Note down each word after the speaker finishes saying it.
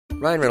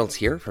Ryan Reynolds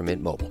here from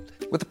Mint Mobile.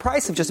 With the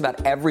price of just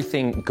about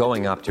everything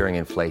going up during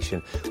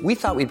inflation, we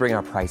thought we'd bring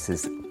our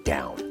prices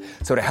down.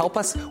 So to help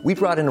us, we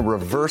brought in a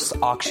reverse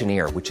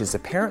auctioneer, which is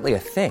apparently a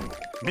thing.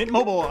 Mint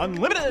Mobile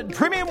Unlimited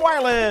Premium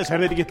Wireless. How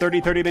to get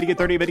 30, 30, bit to get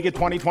 30, bit to get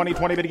 20, 20,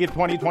 20, bit to get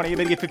 20, 20,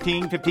 bit to get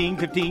 15, 15,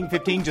 15,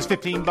 15, just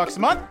 $15 a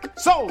month?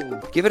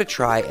 Sold! Give it a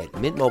try at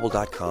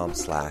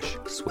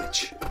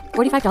mintmobile.com/switch.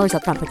 $45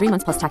 up front for 3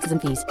 months plus taxes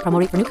and fees. Promo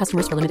rate for new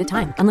customers for limited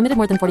time. Unlimited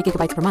more than 40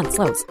 gigabytes per month.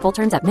 Slows full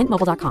terms at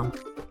mintmobile.com.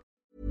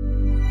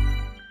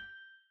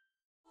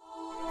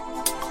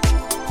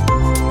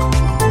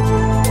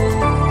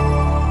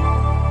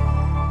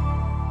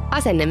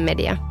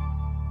 Asennemedia.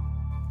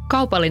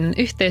 Kaupallinen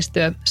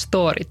yhteistyö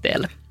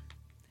Storytel.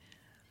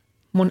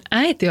 Mun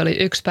äiti oli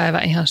yksi päivä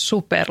ihan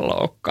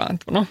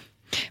superloukkaantunut.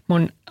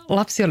 Mun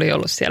lapsi oli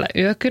ollut siellä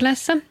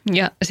yökylässä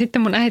ja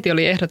sitten mun äiti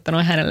oli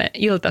ehdottanut hänelle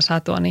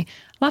iltasatua, niin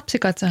lapsi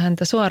katsoi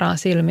häntä suoraan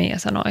silmiin ja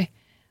sanoi,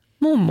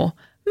 mummu,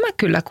 mä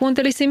kyllä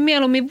kuuntelisin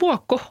mieluummin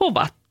Vuokko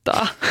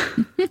hovattaa.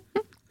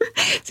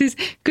 Siis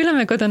kyllä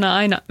me kotona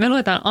me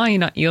luetaan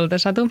aina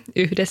iltasatu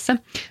yhdessä,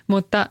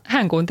 mutta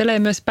hän kuuntelee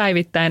myös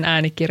päivittäin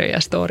äänikirjoja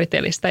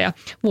Storytelista ja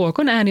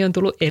Vuokon ääni on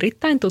tullut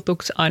erittäin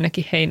tutuksi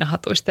ainakin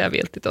heinähatuista ja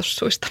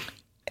vilttitossuista.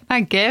 Mä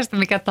en kestä,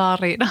 mikä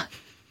tarina.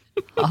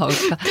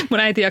 Hauska. Mun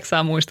äiti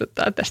jaksaa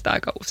muistuttaa tästä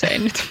aika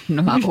usein nyt.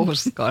 No mä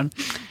uskon.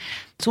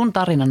 Sun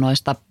tarina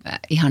noista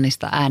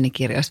ihanista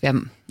äänikirjoista,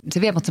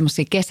 se vie mut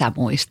semmoisiin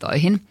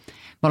kesämuistoihin.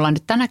 Me ollaan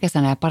nyt tänä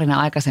kesänä ja parina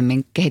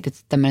aikaisemmin kehitetty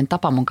tämmöinen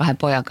tapa mun 2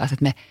 pojan kanssa,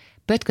 että me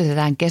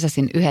pötkötetään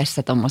kesäisin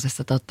yhdessä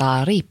tuommoisessa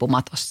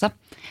riippumatossa.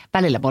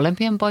 Välillä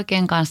molempien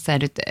poikien kanssa ja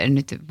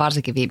nyt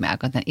varsinkin viime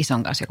aikoina tämän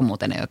ison kanssa, joku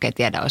muuten ei oikein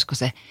tiedä, olisiko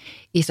se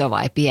iso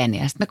vai pieni.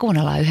 Ja sitten me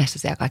kuunnellaan yhdessä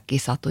siellä kaikkia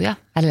satuja.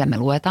 Välillä me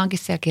luetaankin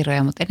siellä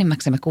kirjoja, mutta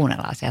enimmäkseen me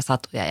kuunnellaan siellä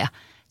satuja ja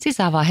siis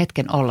saa vaan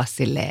hetken olla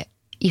silleen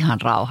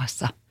ihan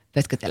rauhassa,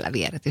 pötkötellä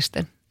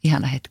vieretysten.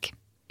 Ihana hetki.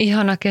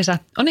 Ihana kesä.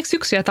 Onneksi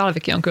syksy ja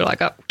talvikin on kyllä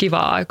aika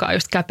kivaa aikaa,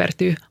 just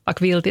käpertyy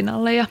vaikka viltin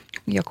alle ja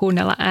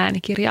kuunnella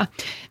äänikirjaa.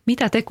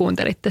 Mitä te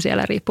kuuntelitte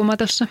siellä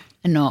riippumatossa?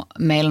 No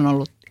meillä on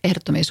ollut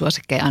ehdottomia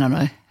suosikkeja aina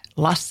noin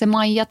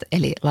Lasse-Maijat,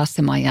 eli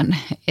Lasse-Maijan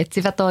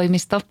etsivä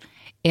toimisto,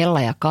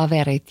 Ella ja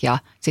kaverit ja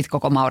sitten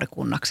koko Mauri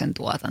Kunnaksen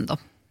tuotanto.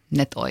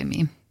 Ne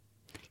toimii.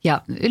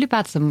 Ja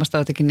ylipäätänsä minusta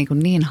on jotenkin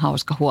niin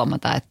hauska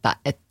huomata, että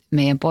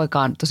meidän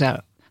poika on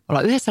tosiaan,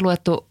 ollaan yhdessä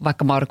luettu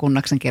vaikka Mauri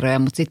Kunnaksen kirjoja,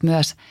 mutta sitten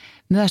myös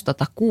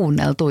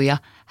kuunneltu ja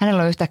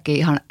hänellä on yhtäkkiä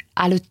ihan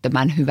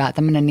älyttömän hyvä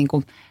tämmöinen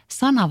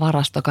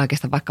sanavarasto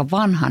kaikesta vaikka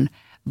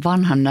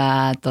vanhan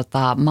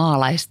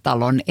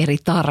maalaistalon eri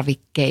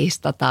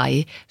tarvikkeista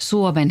tai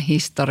Suomen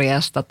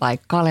historiasta tai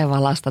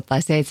Kalevalasta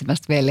tai 7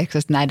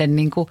 veljeksestä näiden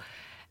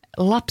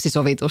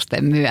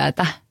lapsisovitusten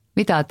myötä.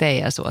 Mitä on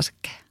teidän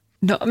suosikkeja?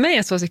 No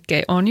meidän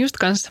suosikkei on just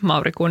kanssa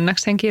Mauri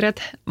Kunnaksen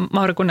kirjat.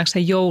 Mauri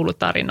Kunnaksen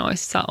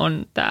joulutarinoissa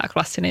on tämä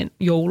klassinen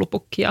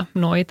joulupukki ja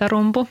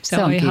noitarumpu.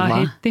 Se on ihan kiva.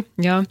 Hitti.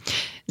 Ja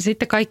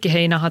sitten kaikki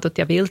heinähatut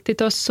ja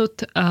vilttitossut.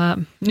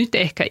 Nyt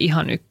ehkä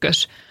ihan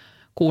ykkös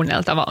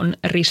kuunneltava on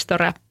Risto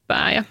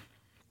Räppääjä.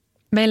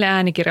 Meille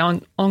äänikirja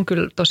on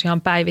kyllä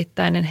tosiaan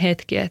päivittäinen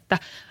hetki, että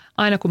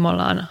aina kun me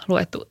ollaan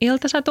luettu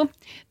iltasatu,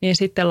 niin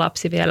sitten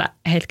lapsi vielä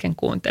hetken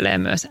kuuntelee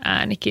myös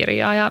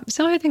äänikirjaa. Ja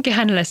se on jotenkin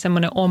hänelle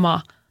semmoinen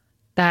oma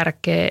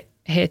tärkeä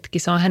hetki.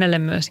 Se on hänelle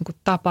myös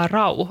tapa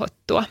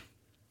rauhoittua.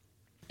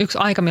 Yksi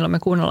aika, milloin me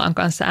kuunnellaan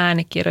kanssa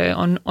äänikirjoja,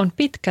 on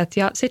pitkät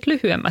ja sitten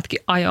lyhyemmätkin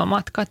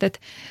ajomatkat.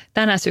 Et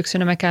tänä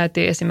syksynä me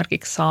käytiin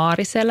esimerkiksi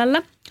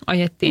Saariselällä,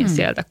 ajettiin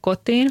sieltä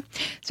kotiin.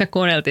 Se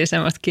kuunneltiin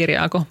semmoista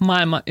kirjaa kuin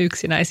Maailman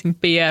yksinäisin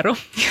pieru.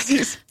 Ja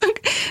siis,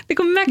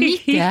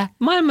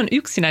 Maailman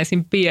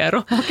yksinäisin pieru.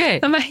 Okay.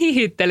 Mä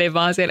hihittelin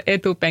vaan siellä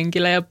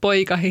etupenkillä ja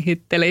poika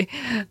hihitteli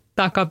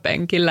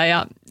takapenkillä.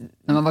 Ja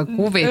no mä voin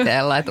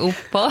kuvitella, että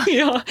uppaa.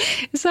 Joo,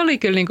 se oli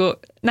kyllä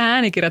nämä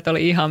äänikirjat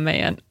oli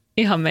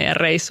ihan meidän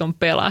reissun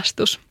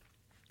pelastus.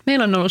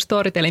 Meillä on ollut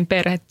Storytelin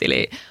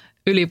perhetili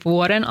yli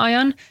vuoden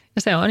ajan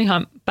ja se on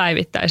ihan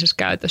päivittäisessä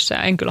käytössä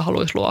ja en kyllä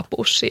haluaisi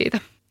luopua siitä.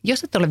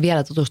 Jos et ole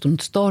vielä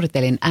tutustunut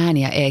Storytelin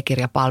ääni- ja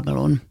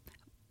e-kirjapalveluun,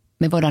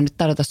 me voidaan nyt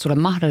tarjota sulle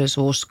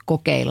mahdollisuus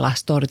kokeilla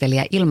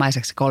Storytelia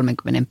ilmaiseksi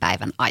 30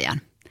 päivän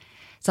ajan.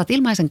 Saat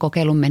ilmaisen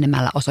kokeilun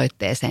menemällä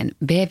osoitteeseen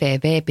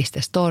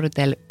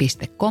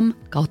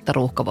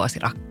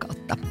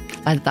www.storytel.com/ruuhkavuosirakkautta.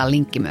 Laitetaan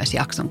linkki myös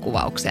jakson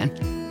kuvaukseen.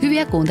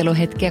 Hyviä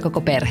kuunteluhetkiä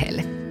koko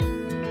perheelle.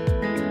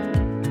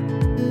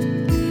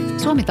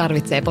 Suomi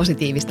tarvitsee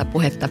positiivista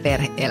puhetta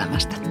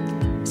perhe-elämästä.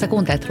 Sä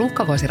kuuntelet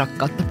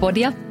Ruuhkavuosirakkautta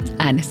 -podia,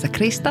 äänessä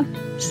Krista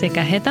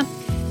sekä Heta.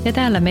 Ja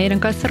täällä meidän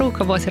kanssa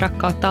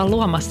Ruuhkavuosirakkautta on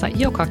luomassa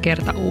joka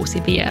kerta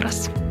uusi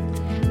vieras.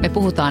 Me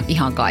puhutaan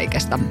ihan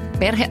kaikesta.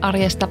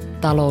 Perhearjesta,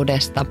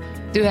 taloudesta,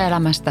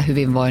 työelämästä,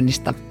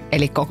 hyvinvoinnista,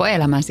 eli koko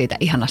elämän siitä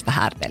ihanasta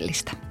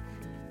härtellistä.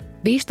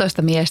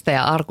 15 miestä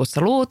ja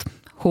arkussa luut,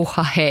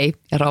 huha hei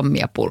ja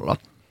rommia pullo.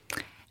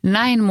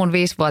 Näin mun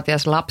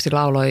 5-vuotias lapsi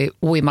lauloi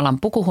uimalan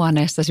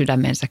pukuhuoneessa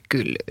sydämensä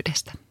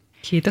kyllyydestä.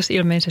 Kiitos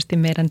ilmeisesti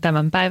meidän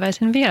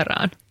tämänpäiväisen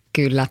vieraan.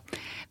 Kyllä.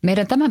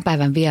 Meidän tämän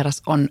päivän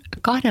vieras on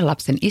 2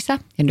 lapsen isä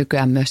ja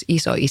nykyään myös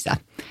isoisä.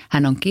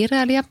 Hän on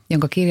kirjailija,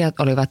 jonka kirjat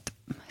olivat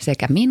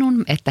sekä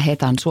minun että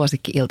Hetan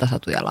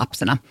suosikki-iltasatuja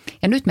lapsena.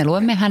 Ja nyt me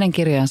luemme hänen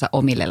kirjojansa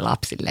omille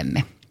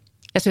lapsillemme.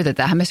 Ja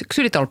syötetäänhän me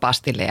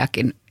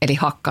ksylitolpastillejakin, eli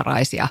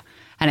hakkaraisia,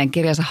 hänen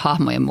kirjansa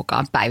hahmojen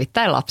mukaan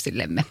päivittäin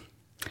lapsillemme.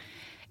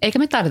 Eikä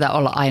me tarvita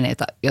olla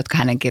aineita, jotka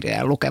hänen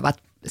kirjojaan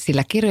lukevat,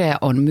 sillä kirjoja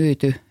on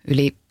myyty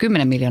yli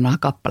 10 miljoonaa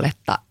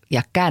kappaletta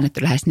ja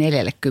käännetty lähes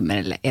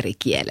 40 eri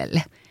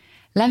kielelle.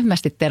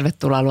 Lämpimästi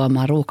tervetuloa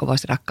luomaan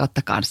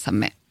ruuhkavuosirakkautta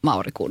kanssamme,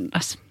 Mauri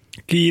Kunnas.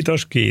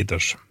 Kiitos,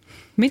 kiitos.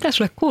 Mitä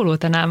sulle kuuluu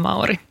tänään,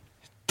 Mauri?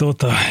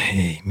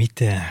 Ei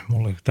mitään.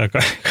 Mulla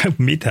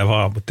mitä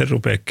vaan, mutta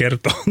rupea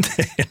kertomaan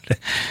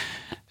teille.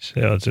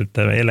 Se on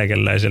tämä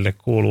eläkeläiselle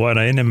kuuluu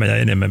aina enemmän ja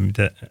enemmän,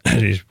 mitä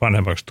siis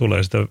vanhemmaksi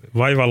tulee, sitä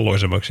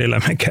vaivalloisemmaksi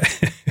elämä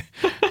käy.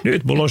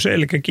 Nyt mulla on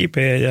selkä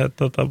kipeä ja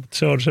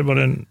se on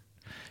semmoinen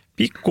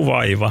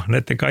pikkuvaiva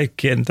näiden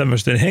kaikkien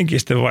tämmöisten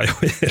henkisten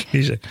vaivojen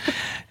lisäksi.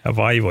 Ja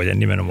vaivojen,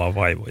 nimenomaan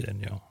vaivojen,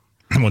 joo.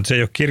 Mutta se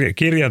ei ole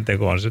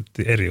kirjanteko on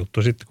eri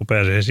juttu sitten, kun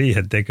pääsee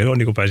siihen tekemään. Se on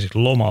niin kuin pääsisi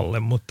lomalle,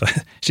 mutta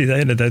sitä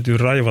ennen täytyy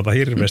raivata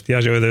hirveästi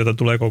asioita, joita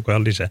tulee koko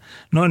ajan lisää.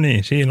 No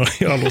niin, siinä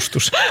oli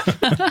alustus.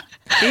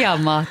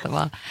 Ihan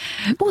mahtavaa.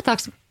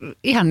 Puhutaanko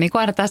ihan niin kuin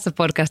aina tässä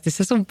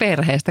podcastissa sun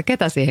perheestä?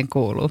 Ketä siihen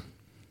kuuluu?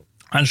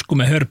 Ans kun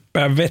me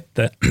hörppää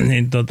vettä,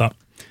 niin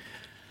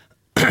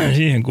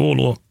siihen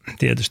kuuluu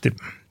tietysti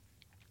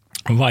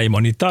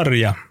vaimoni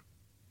Tarja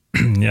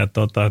ja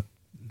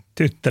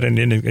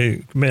tyttäreni, niin ei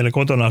meillä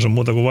kotona asu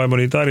muuta kuin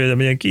vaimoni Tarja ja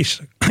meidän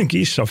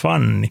kissa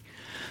Fanni.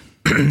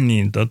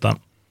 Niin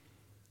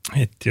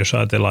että jos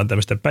ajatellaan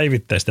tämmöistä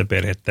päivittäistä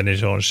perhettä, niin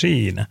se on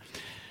siinä.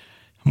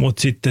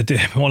 Mutta sitten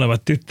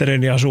molemmat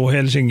tyttäreni asuu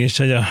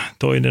Helsingissä ja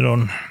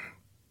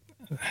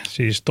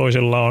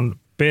toisella on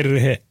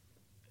perhe,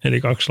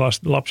 eli 2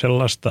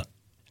 lapsenlasta,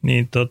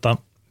 niin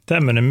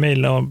tämmöinen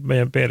meillä on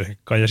meidän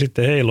perhekka. Ja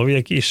sitten heillä on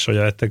vielä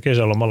kissoja, että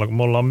kesälomalla, kun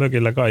me ollaan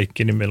mökillä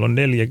kaikki, niin meillä on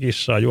 4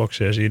 kissaa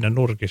juoksee siinä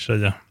nurkissa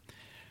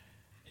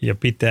ja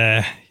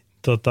pitää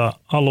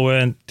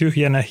alueen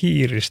tyhjänä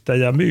hiiristä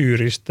ja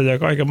myyristä ja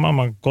kaiken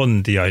maailman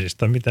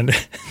kontiaisista, mitä ne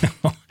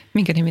on.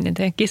 Minkä niminen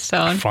teidän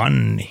kissa on?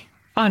 Fanni.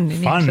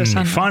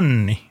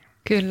 Fanni.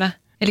 Kyllä.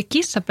 Eli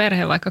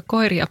kissaperhe, vaikka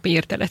koiria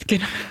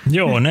piirteletkin.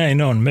 Joo,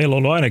 näin on. Meillä on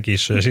ollut aina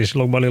kissoja. Siis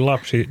silloin kun mä olin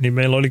lapsi, niin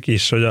meillä oli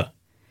kissoja.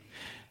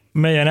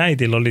 Meidän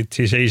äitillä oli,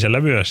 siis isällä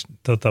myös,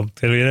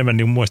 oli enemmän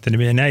niin muistan, niin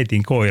meidän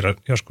äitin koira,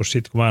 joskus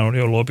sitten kun mä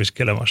olin ollut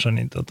opiskelemassa,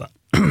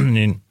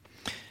 niin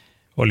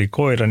oli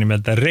koira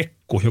nimeltä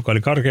Rekku, joka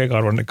oli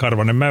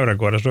karkeakarvainen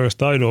mäyräkoira. Se on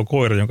oikeastaan ainoa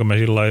koira, jonka mä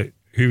sillä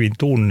hyvin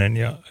tunnen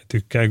ja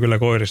tykkään kyllä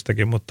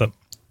koiristakin, mutta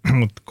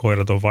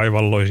koirat on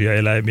vaivalloisia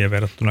eläimiä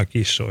verrattuna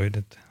kissoihin.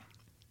 Että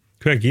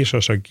kyllä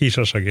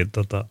kissassakin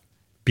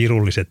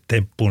pirulliset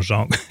temppunsa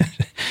on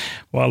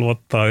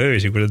valvottaa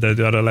öisin, kun se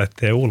täytyy aina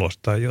lähteä ulos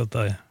tai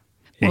jotain.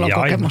 Mulla on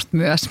kokemusta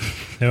myös.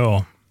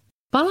 Joo.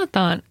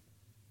 Palataan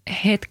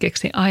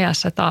hetkeksi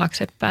ajassa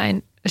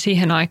taaksepäin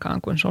siihen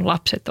aikaan, kun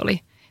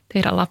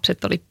teidän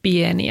lapset oli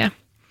pieniä.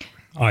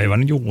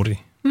 Aivan juuri.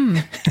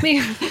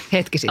 Niin,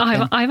 hetki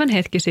sitten. Aivan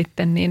hetki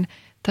sitten. Niin,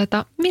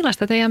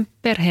 millaista teidän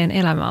perheen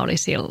elämä oli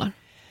silloin?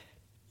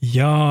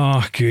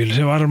 Jaa, kyllä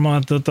se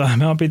varmaan,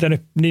 mä oon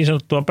pitänyt niin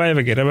sanottua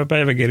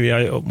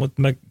päiväkirjaa,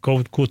 mutta mä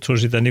kutsun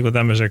sitä niin kuin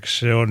tämmöiseksi,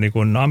 se on niin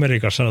kuin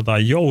Amerikassa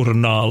sanotaan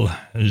journal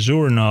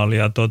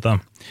ja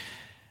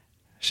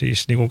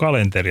siis niin kuin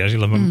kalenteria.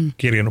 Silloin mä oon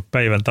kirjannut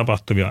päivän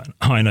tapahtumia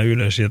aina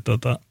ylös ja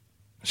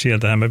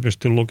sieltähän mä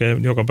pystyn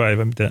lukemaan joka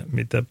päivä,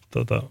 mitä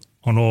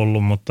on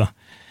ollut, mutta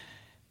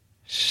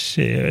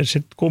se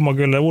sitten kumma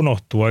kyllä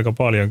unohtuu aika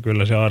paljon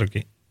kyllä se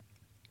arki.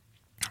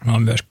 Mä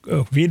oon myös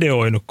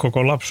videoinut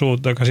koko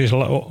lapsuutta, siis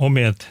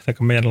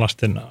meidän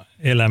lasten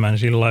elämän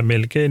sillä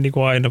melkein niin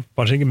kuin aina,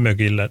 varsinkin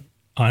mökillä,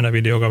 aina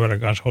videokameran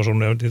kanssa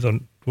osunut. Niitä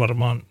on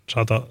varmaan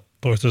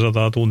toista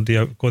sataa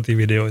tuntia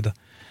kotivideoita,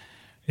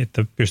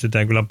 että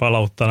pystytään kyllä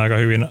palauttamaan aika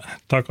hyvin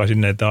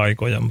takaisin näitä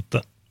aikoja,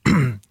 mutta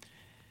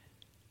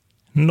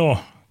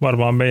no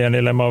varmaan meidän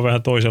elämä on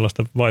vähän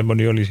toisenlaista.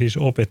 Vaimoni oli siis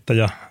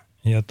opettaja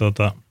ja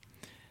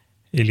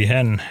eli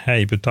hän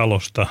häipyi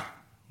talosta,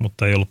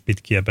 mutta ei ollut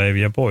pitkiä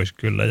päiviä pois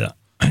kyllä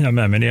ja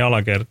mä menin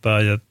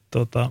alakertaan ja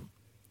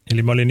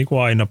eli mä olin niin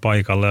kuin aina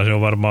paikalla ja se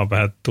on varmaan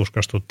vähän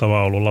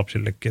tuskastuttavaa ollut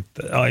lapsillekin,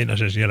 että aina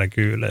se siellä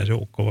kyylee se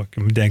ukko,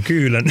 vaikka mitään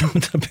kyylännyt,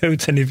 mutta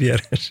pöytäni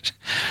vieressä.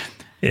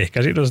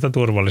 Ehkä siinä on sitä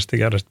turvallista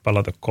käydä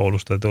palata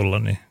koulusta ja tulla,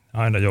 niin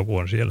aina joku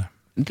on siellä.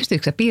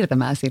 Pystyykö sä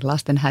piirtämään siinä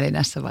lasten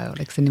hälinässä vai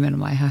oliko se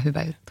nimenomaan ihan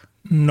hyvä juttu?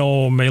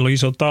 No meillä on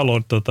iso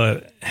talo,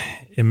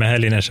 en mä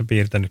hälinässä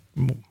piirtänyt.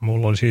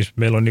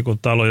 Meillä on niin kuin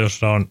talo,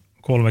 jossa on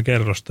 3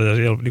 kerrosta ja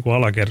siellä niin kuin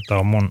alakerta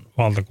on mun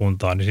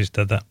valtakuntaa, niin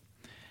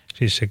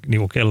siis se niin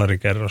kuin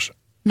kellarikerros,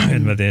 että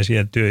mä teen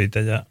siellä töitä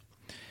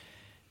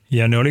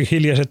ja ne oli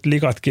hiljaiset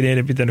likatkin, ei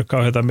ne pitänyt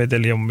kauheata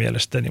meteliä mun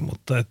mielestäni,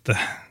 mutta että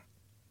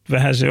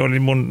vähän se oli,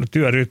 mun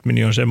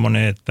työrytmini on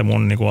semmoinen, että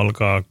mun niin kuin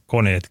alkaa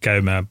koneet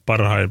käymään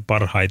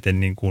parhaiten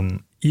niin kuin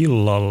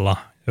illalla,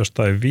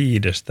 jostain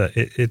 5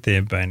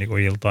 eteenpäin niin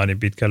kuin iltaa niin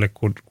pitkälle,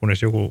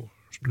 kunnes joku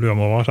lyö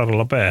mua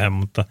vasaralla päähän,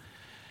 mutta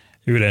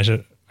yleensä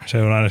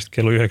se on aina sitten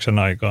kello 9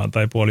 aikaan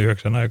tai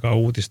 8:30 aikaan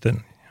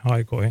uutisten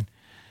aikoihin.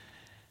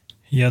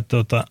 Ja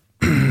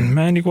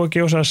mä en niin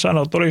oikein osaa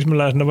sanoa, että olis mä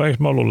läsnä vai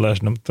eikö mä ollut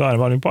läsnä, mutta aina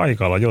mä olin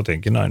paikalla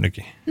jotenkin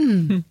ainakin.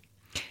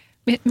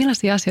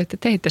 Millaisia asioita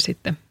teitte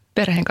sitten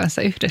perheen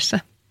kanssa yhdessä?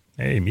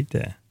 Ei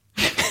mitään.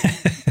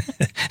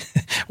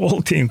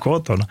 Oltiin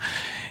kotona.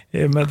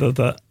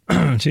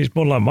 Siis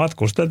mulla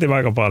matkusteltiin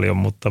aika paljon,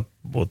 mutta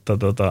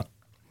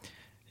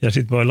ja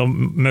sitten meillä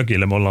on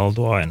mökillä, me ollaan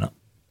oltu aina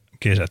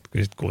kesät,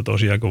 kun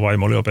tosiaan kun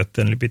vaimo oli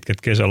opettaja, niin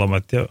pitkät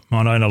kesälomat ja mä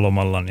oon aina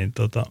lomalla,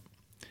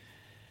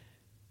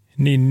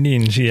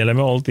 niin siellä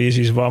me oltiin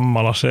siis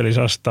Vammalassa eli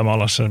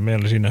Sastamalassa,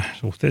 meillä oli siinä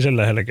suhteellisen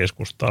lähellä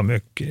keskustaa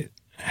mökki,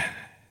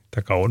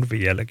 että kauan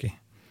vieläkin.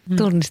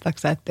 Tunnistatko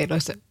sä, että teillä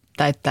olisi,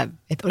 tai että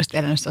olisit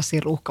elänyt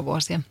sellaisia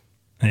ruuhkavuosia?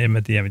 En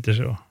mä tiedä, mitä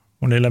se on.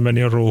 Mun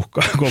elämäni on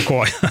ruuhkaa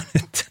koko ajan,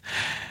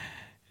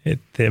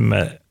 että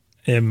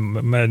en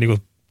mä niin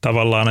kuin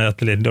tavallaan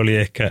ajattelin, että ne oli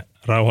ehkä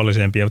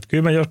rauhallisempia, mutta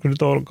kyllä mä joskus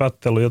nyt olen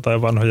katsellut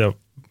jotain vanhoja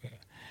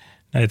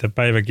näitä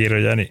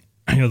päiväkirjoja, niin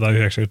jotain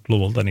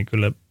 90-luvulta, niin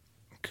kyllä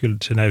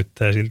se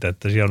näyttää siltä,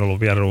 että siellä on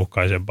ollut vielä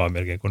ruuhkaisempaa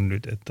melkein kuin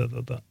nyt,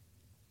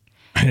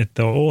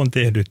 että olen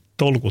tehnyt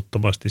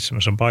tolkuttomasti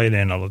semmoisen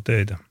paineen alla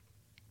töitä.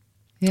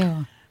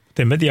 Joo.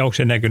 En mä tiedä, onko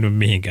se näkynyt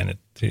mihinkään,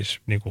 että siis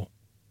niinku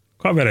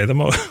kavereita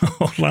me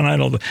ollaan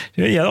aina oltu.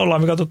 Ja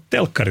ollaan me katsottu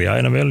telkkaria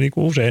aina. Meillä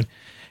niinku usein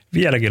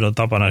vieläkin on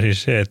tapana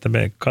siis se, että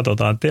me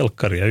katsotaan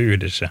telkkaria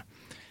yhdessä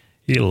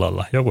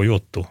illalla. Joku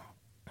juttu.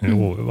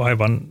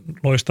 Aivan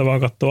loistavaa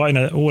katsoa aina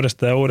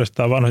uudestaan ja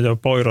uudestaan vanhoja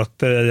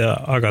Poirotteja ja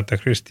Agatha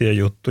Christien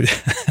juttuja.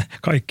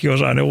 Kaikki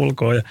osaa ne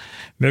ulkoa ja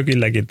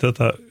mökilläkin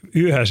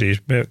yhä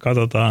siis me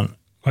katsotaan,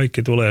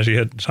 kaikki tulee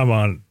siihen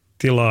samaan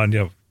tilaan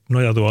ja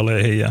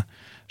nojatuoleihin ja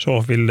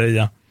sohville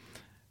ja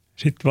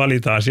sitten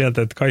valitaan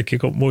sieltä, että kaikki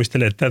kun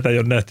muistelee, että tätä ei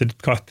ole nähty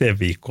nyt 2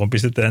 viikkoon,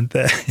 pistetään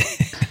tämä.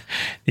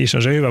 Niissä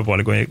on se hyvä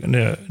puoli, kun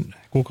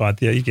kukaan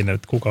tiedä ikinä,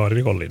 että kuka on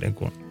rikollinen,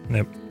 kun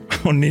ne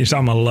on niin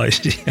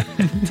samanlaisia.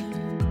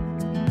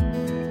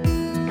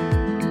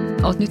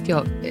 Olet nyt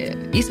jo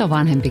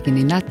isovanhempikin,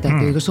 niin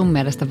näyttäytyykö sun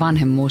mielestä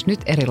vanhemmuus nyt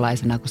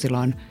erilaisena kuin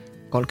silloin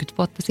 30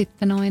 vuotta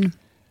sitten noin?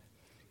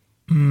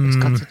 Jos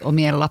katsot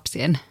omien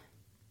lapsien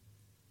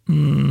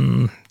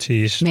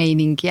siis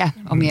meininkiä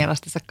omien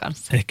lastensa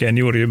kanssa. Ehkä en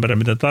juuri ymmärrä,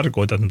 mitä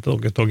tarkoitat, mutta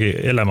toki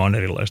elämä on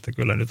erilaista.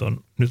 Kyllä nyt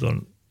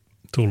on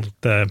tullut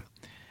tämä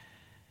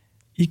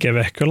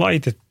ikävähkö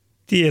laite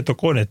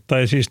tietokone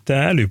tai siis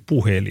tämä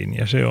älypuhelin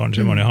ja se on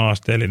semmoinen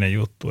haasteellinen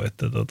juttu,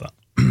 että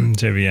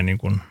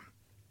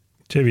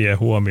se vie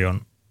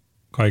huomion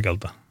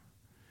kaikelta.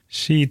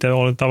 Siitä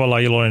olen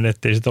tavallaan iloinen,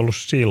 ettei sitä ollut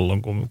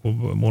silloin, kun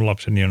mun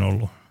lapseni on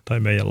ollut tai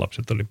meidän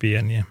lapset oli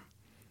pieniä.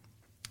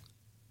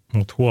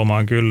 Mutta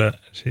huomaan kyllä,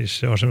 siis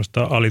se on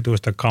semmoista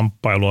alituista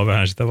kamppailua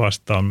vähän sitä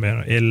vastaan.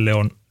 Meidän Elle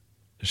on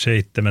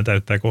 7,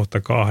 täyttää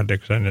kohta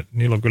 8. Ja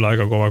niillä on kyllä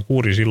aika kova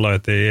kuuri sillä,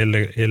 että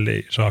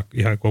ei saa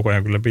ihan koko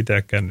ajan kyllä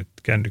pitää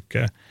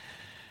kännykkää.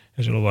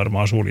 Ja sillä on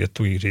varmaan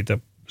suljettukin siitä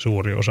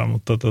suuri osa,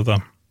 mutta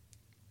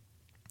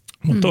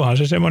onhan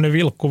se semmoinen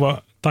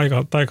vilkkuva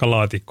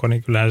taikalaatikko,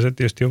 niin kyllähän se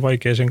tietysti on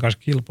vaikea sen kanssa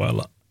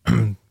kilpailla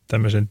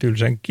tämmöisen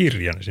tylsän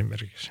kirjan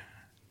esimerkiksi.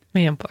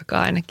 Meidän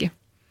poika ainakin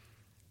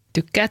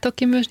tykkää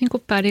toki myös niin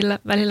kuin pädillä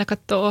välillä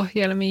katsoa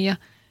ohjelmia ja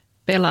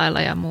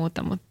pelailla ja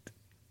muuta, mutta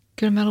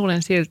kyllä mä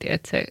luulen silti,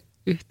 että se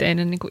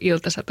yhteinen niin kuin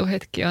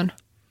iltasatuhetki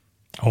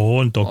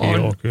on toki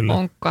kyllä.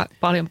 On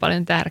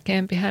paljon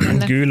tärkeämpi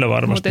hänelle. Kyllä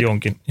varmasti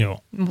onkin, joo.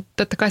 Mutta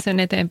totta kai sen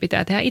eteen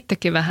pitää tehdä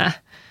itsekin vähän.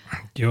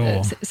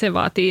 Joo. Se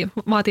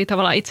vaatii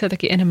tavallaan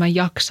itseltäkin enemmän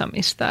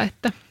jaksamista,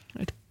 että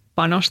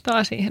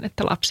panostaa siihen,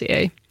 että lapsi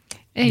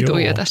ei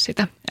tuijota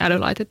sitä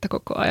älylaitetta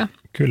koko ajan.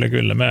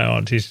 Kyllä. Mä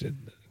oon siis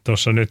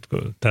tuossa nyt,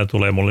 kun tämä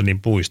tulee mulle niin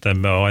puista, en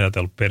mä ole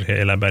ajatellut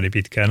perhe-elämääni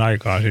pitkään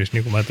aikaan. Siis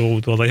niin kun mä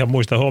tuun tuolta ihan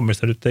muista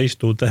hommista, nyt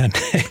istuu tähän,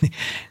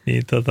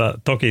 niin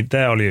toki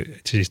tämä oli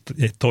siis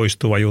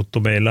toistuva juttu.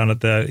 Meillä on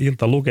tämä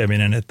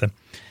iltalukeminen, että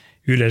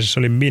yleensä se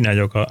oli minä,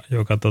 joka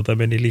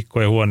meni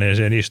likkojen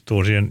huoneeseen,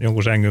 istuu siihen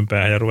jonkun sängyn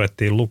päähän ja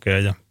ruvettiin lukea.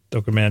 Ja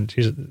toki meidän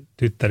siis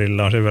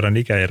tyttärillä on sen verran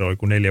ikäeroja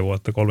kuin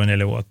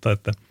 3-4 vuotta,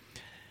 että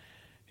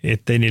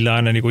ettei niillä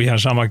aina niin kuin ihan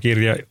sama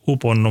kirja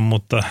uponnut,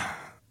 mutta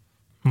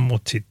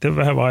sitten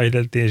vähän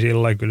vaihdeltiin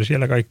sillä lailla. Kyllä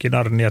siellä kaikki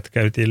Narniat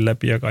käytiin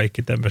läpi ja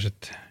kaikki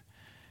tämmöiset.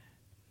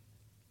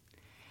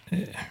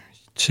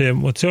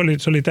 Mutta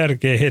se oli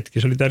tärkeä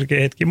hetki. Se oli tärkeä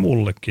hetki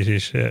mullekin,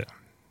 siis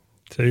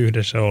se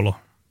yhdessäolo.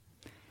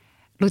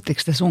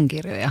 Luitteko te sun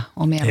kirjoja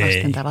omien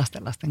lasten tai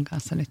lastenlasten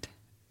kanssa nyt?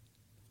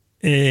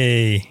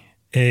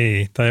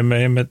 Ei. Tai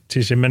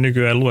emme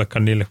nykyään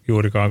luekaan niille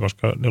juurikaan,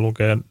 koska ne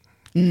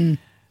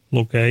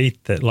lukee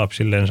itse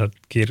lapsillensa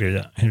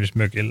kirjoja esimerkiksi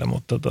mökillä,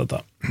 mutta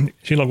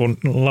silloin kun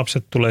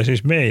lapset tulee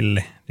siis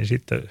meille, niin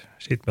sitten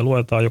me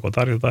luetaan joko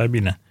Tarja tai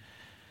minä.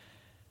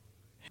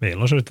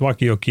 Meillä on sellaiset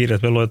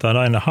vakiokirjat, me luetaan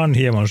aina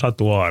Hanhiemon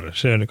Satu Aare.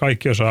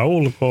 Kaikki osaa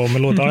ulkoa, me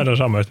luetaan aina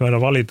samaa, ja me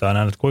aina valitaan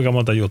aina, että kuinka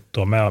monta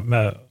juttua. Mulla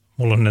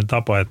on sellainen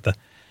tapa, että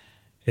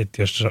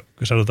Että jos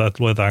sanotaan,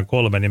 että luetaan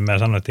 3, niin mä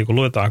sanon, että kun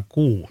luetaan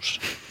 6.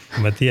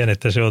 Mä tiedän,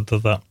 että se on,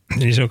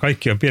 niin se on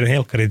kaikki on pienen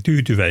helkkarin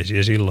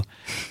tyytyväisiä silloin,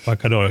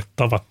 vaikka ne on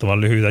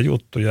tavattoman lyhyitä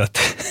juttuja, että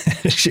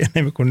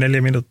enemmän kuin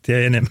 4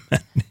 minuuttia enemmän.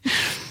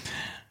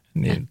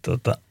 Niin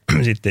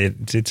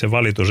sitten se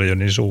valitus ei ole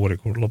niin suuri,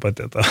 kun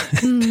lopetetaan.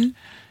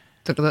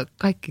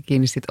 Kaikki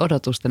kiinni sitten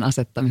odotusten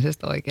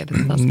asettamisesta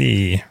oikealle tasolle.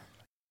 Niin.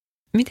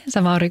 Miten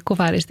sä, Mauri,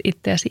 kuvailisit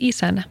itseäsi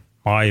isänä?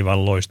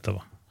 Aivan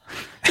loistava.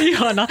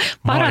 Ihana.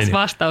 Paras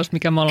vastaus,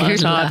 mikä me ollaan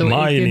saatu.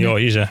 Mainio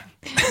isä.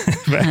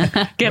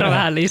 Kerro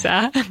vähän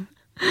lisää.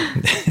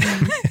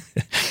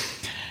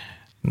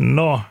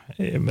 No,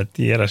 en mä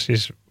tiedä.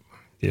 Siis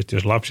tietysti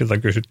jos lapsilta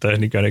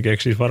kysyttäisiin, niin ne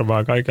keksisi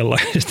varmaan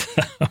kaikenlaista.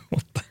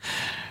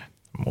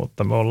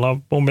 Mutta me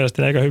ollaan mun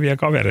mielestä aika hyviä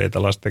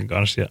kavereita lasten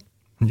kanssa.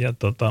 Ja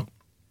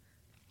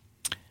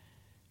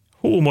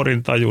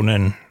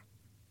huumorintajuinen,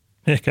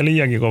 ehkä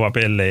liiankin kova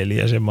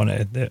pelleilijä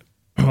semmoinen, että ne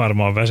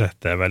varmaan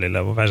väsähtää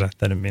välillä, on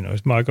väsähtänyt minua.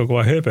 Sitten mä aika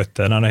kova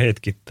höpöttäen aina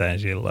hetkittäin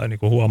sillä niin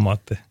kuin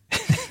huomaatte.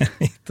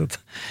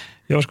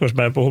 Joskus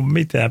mä en puhu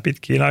mitään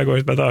pitkiin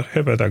aikoihin, mä taas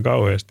höpötän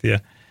kauheasti. Ja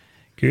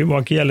kyllä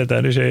mua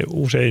kielletään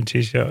usein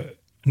siis, ja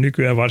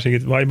nykyään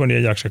varsinkin vaimoni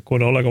ei jaksa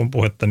kuunnella ollenkaan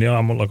puhettani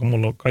aamulla, kun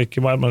mulla on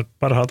kaikki maailman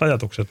parhaat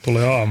ajatukset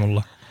tulee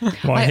aamulla.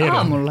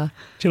 Aamulla?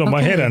 Silloin mä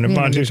oon herännyt.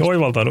 Mä oon siis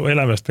oivaltanut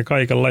elämästä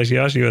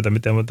kaikenlaisia asioita,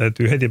 mitä mun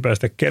täytyy heti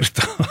päästä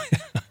kertomaan.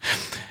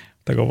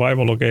 Mutta kun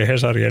vaimo lukee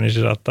Hesaria, niin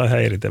se saattaa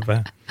häiritä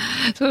vähän.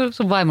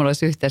 Sun vaimolla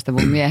olisi yhteistä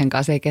mun miehen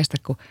kanssa. Ei kestä,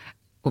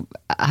 kun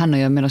hän on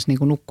jo menossa niin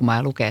kuin nukkumaan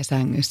ja lukee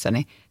sängyssä,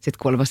 niin sitten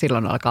kuulemma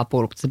silloin alkaa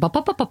pulputtaa.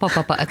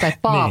 Tai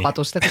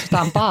paapatus. Sitten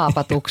kutsutaan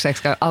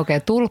paapatukseksi, kun aukeaa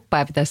tulppa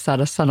ja pitäisi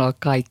saada sanoa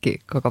kaikki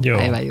koko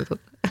päivän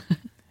jutut.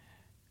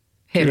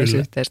 Heillä olisi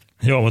yhteistä.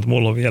 Joo, mutta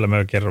mulla on vielä,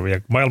 mä kerron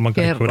vielä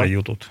maailmankaikkeuden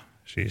jutut.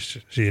 Siis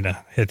siinä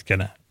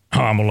hetkenä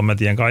aamulla mä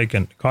tiedän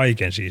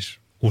kaiken siis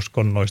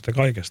uskonnoista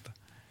kaikesta.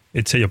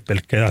 Että se ei ole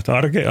pelkkää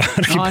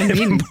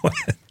arkipelmoa,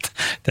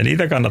 että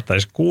niitä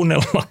kannattaisi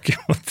kuunnellakin,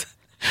 mutta...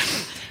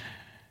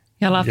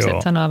 Ja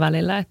lapset sanoo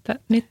välillä, että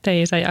nyt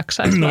ei isä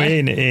jaksaisi. No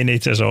ei ne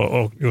itse asiassa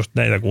ole just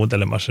näitä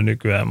kuuntelemassa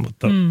nykyään,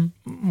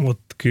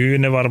 mutta kyllä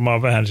ne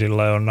varmaan vähän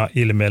sillä on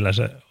ilmeellä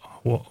se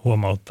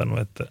huomauttanut,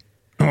 että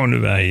on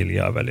hyvä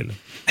hiljaa välillä.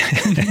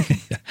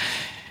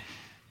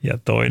 ja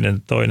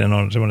toinen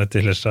on semmoinen, että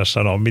ei sille saa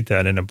sanoa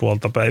mitään ennen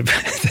puolta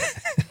päivää.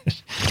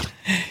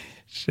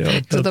 Se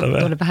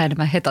on vähän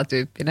enemmän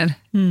hetatyyppinen.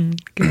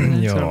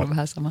 Kyllä, se on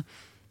vähän sama.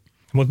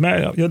 Mutta mä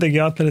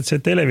jotenkin ajattelen, että se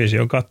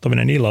television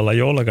katsominen illalla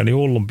ei ole ollenkaan niin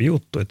hullumpi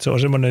juttu. Että se on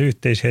semmoinen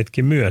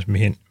yhteishetki myös,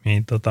 mihin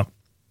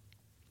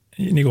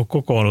niin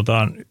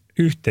kokoonnutaan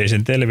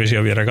yhteisen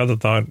television vielä,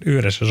 katsotaan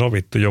yhdessä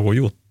sovittu joku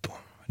juttu.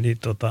 Niin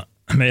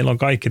meillä on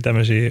kaikki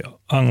tämmöisiä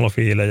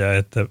anglofiilejä,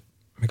 että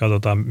me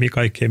katsotaan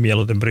kaikkein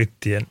mieluiten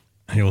brittien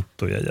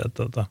juttuja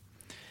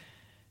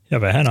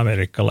ja vähän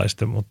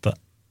amerikkalaisten, mutta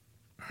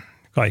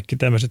kaikki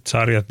tämmöiset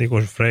sarjat, niin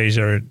kuin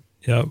Frasier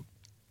ja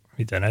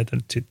mitä näitä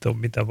nyt sitten on,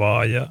 mitä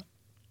vaan. Ja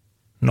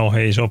no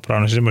hei,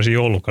 Sopranos, semmoisia ei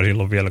ollutkaan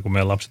silloin vielä, kun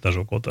meidän lapset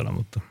asuu kotona,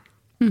 mutta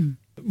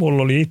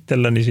mulla oli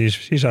itselläni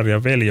siis sisar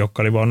ja veli,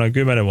 jotka oli vaan noin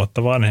 10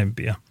 vuotta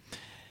vanhempia.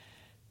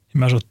 Ja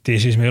me asuttiin,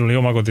 siis meillä oli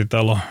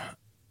omakotitalo,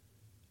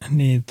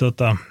 niin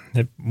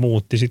ne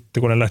muutti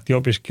sitten, kun ne lähti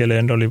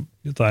opiskelemaan, ne oli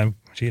jotain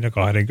siinä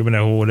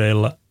 20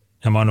 huudeilla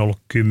ja mä oon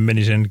ollut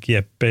 10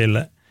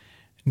 kieppeillä,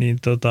 niin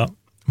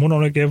mun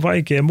on oikein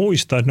vaikea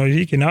muistaa, että ne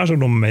olisi ikinä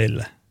asunut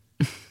meillä.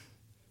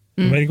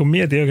 Mä niin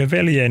mietin oikein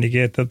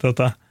veljeenikin, että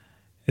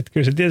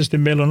kyllä se tietysti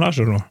meillä on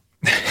asunut,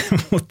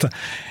 mutta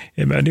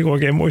en mä niin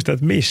oikein muista,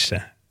 että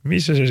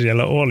missä se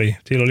siellä oli.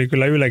 Siellä oli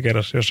kyllä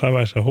yläkerrassa jossain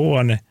vaiheessa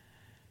huone,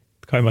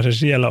 kai se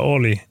siellä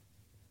oli,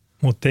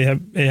 mutta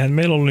eihän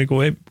meillä ollut,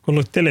 ei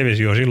ollut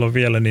televisio silloin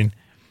vielä, niin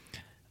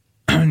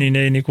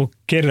ei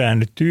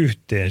keräännyt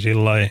yhteen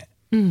sillä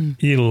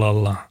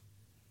illalla.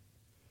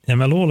 Ja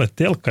mä luulen,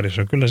 että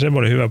telkkarissa on kyllä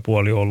semmoinen hyvä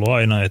puoli ollut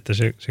aina, että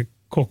se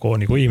koko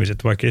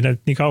ihmiset, vaikka ei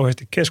nyt niin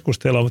kauheasti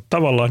keskustella, mutta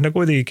tavallaan ne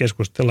kuitenkin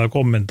keskustellaan ja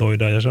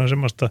kommentoidaan ja se on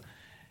semmoista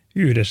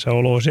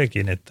yhdessäoloa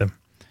sekin, että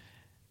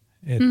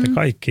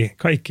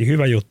kaikki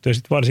hyvä juttu ja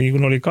sitten varsinkin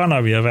kun oli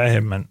kanavia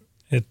vähemmän,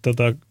 että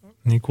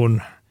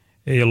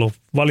ei ollut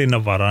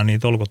valinnanvaraa niin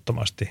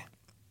tolkuttomasti,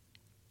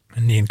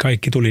 niin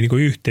kaikki tuli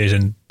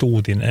yhteisen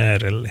tuutin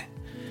äärelle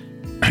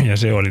ja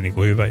se oli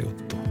hyvä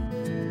juttu.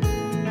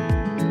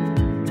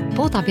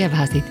 Puhutaan vielä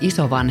vähän siitä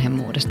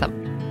isovanhemmuudesta.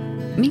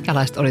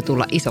 Minkälaista oli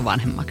tulla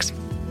isovanhemmaksi?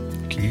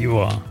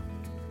 Kivaa.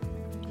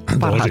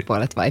 Parhaat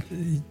puolet vai?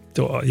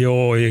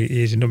 Joo,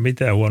 ei siinä ole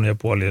mitään huonoja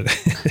puolia.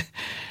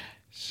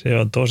 Se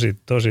on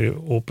tosi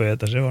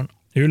upeata. Se on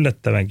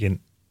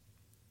yllättävänkin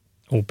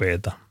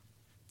upeata.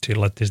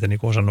 Sillä ettei sitä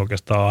osannut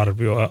oikeastaan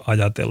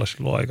ajatella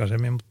silloin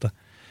aikaisemmin,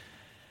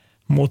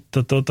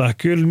 mutta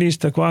kyllä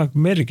niistä vaan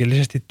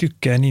merkillisesti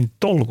tykkää niin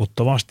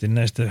tolkuttomasti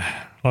näistä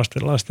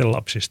lasten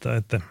lapsista,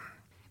 että...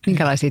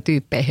 Minkälaisia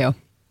tyyppejä he on?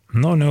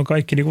 No ne on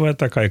kaikki,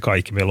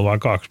 kaikki, meillä on vain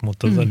 2,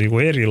 mutta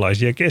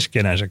erilaisia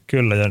keskenänsä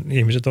kyllä ja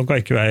ihmiset on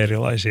kaikki vähän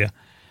erilaisia,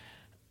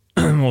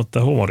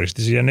 mutta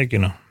humoristisia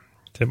nekin on.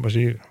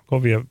 Semmoisia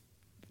kovia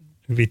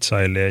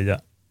vitsailee ja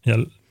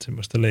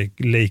semmoista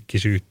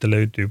leikkisyyttä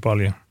löytyy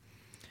paljon.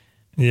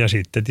 Ja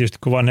sitten tietysti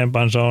kun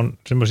vanhempansa on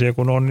semmoisia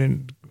kuin on,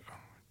 niin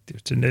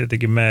tietysti ne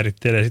jotenkin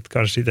määrittelee sitten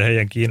kanssa sitä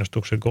heidän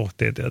kiinnostuksen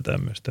kohteita ja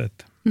tämmöistä,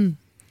 että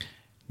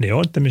ne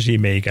on tämmöisiä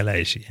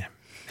meikäläisiä.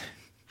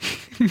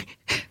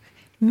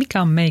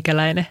 Mikä on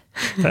meikäläinen?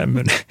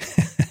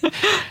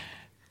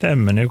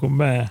 Tämmöinen kuin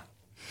mä.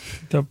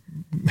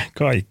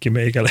 Kaikki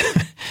meikäläinen.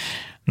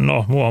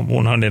 No,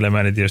 munhan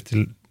elämäni tietysti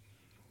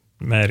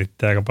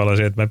määrittää aika paljon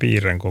se, että mä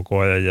piirrän koko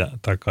ajan ja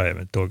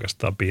en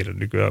oikeastaan piirrän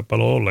nykyään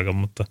paljon ollenkaan,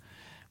 mutta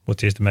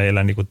siis mä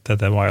elän niin kuin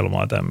tätä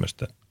maailmaa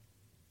tämmöistä.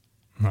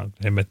 No,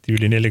 en mä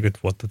yli 40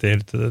 vuotta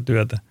tehnyt tätä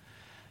työtä.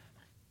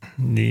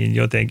 Niin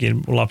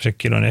jotenkin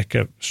lapsetkin on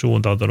ehkä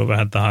suuntautunut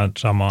vähän tähän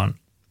samaan.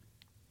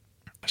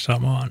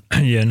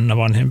 Jenna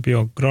vanhempi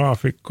on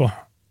graafikko,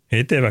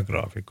 etevä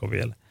graafikko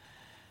vielä.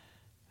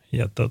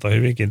 Ja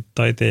hyvinkin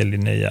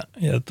taiteellinen ja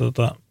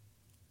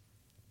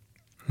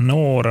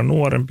Noora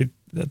nuorempi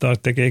taas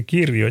tekee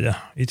kirjoja,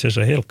 itse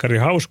asiassa helkkari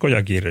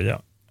hauskoja kirjoja,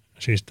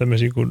 siis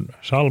tämmöisiä kuin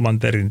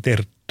Salmanterin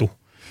Terttu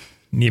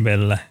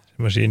nimellä,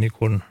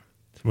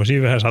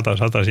 semmoisia vähän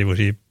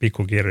 100-sivuisia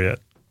pikkukirjoja,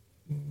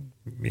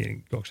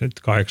 onko se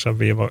nyt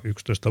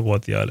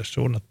 8-11-vuotiaille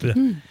suunnattuja,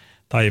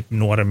 tai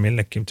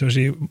nuoremmillekin, mutta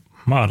semmoisia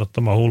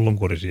mahdottoman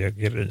hullunkurisia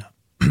kirjoja.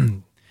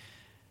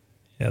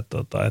 Ja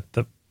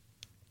että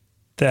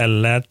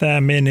tällä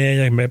tämä menee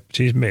ja me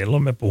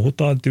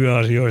puhutaan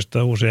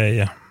työasioista usein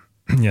ja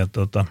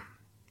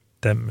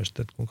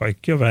tämmöistä, että kun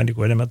kaikki on vähän niin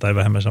kuin enemmän tai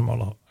vähemmän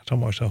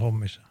samoissa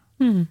hommissa.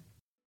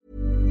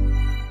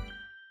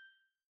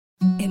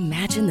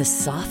 Imagine the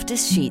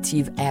softest sheets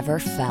you've ever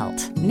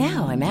felt.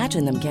 Now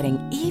imagine them getting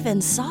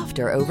even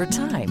softer over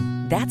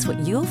time. That's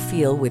what you'll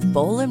feel with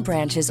Boll &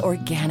 Branch's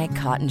organic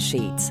cotton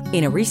sheets.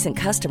 In a recent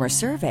customer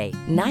survey,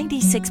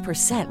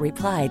 96%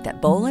 replied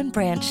that Boll &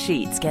 Branch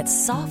sheets get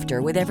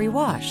softer with every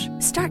wash.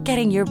 Start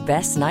getting your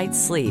best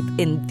night's sleep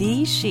in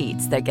these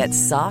sheets that get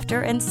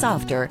softer and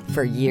softer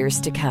for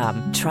years to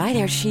come. Try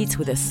their sheets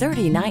with a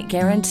 30-night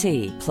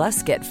guarantee.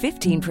 Plus, get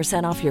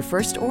 15% off your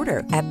first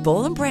order at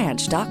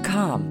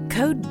bollandbranch.com.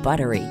 Code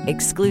BUTTERY.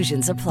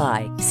 Exclusions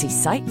apply. See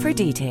site for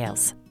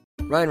details.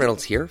 Ryan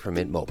Reynolds here from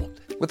Mint Mobile.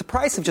 With the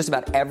price of just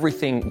about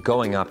everything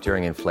going up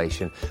during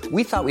inflation,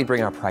 we thought we'd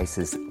bring our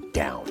prices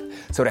down.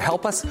 So to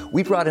help us,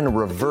 we brought in a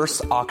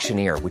reverse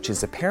auctioneer, which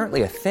is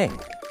apparently a thing.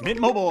 Mint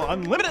Mobile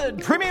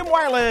Unlimited Premium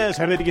Wireless.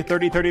 How to get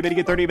 30, 30, bit to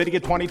get 30, bit to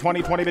get 20,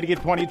 20, 20, bit to get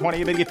 20,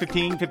 20, bit to get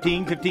 15,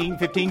 15, 15,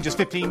 15, just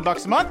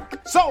 $15 a month?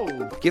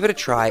 Sold! Give it a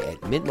try at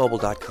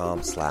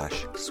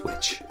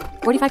mintmobile.com/switch.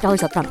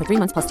 $45 up front for 3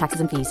 months plus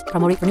taxes and fees.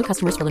 Promo rate for new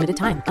customers for limited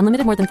time.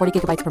 Unlimited more than 40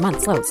 gigabytes per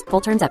month. Slows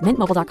full terms at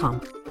mintmobile.com.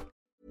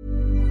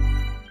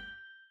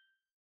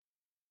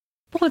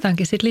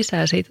 Puhutaankin sitten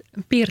lisää siitä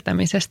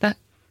piirtämisestä.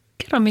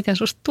 Kerro, miten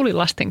susta tuli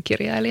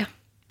lastenkirjailija?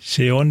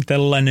 Se on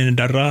tällainen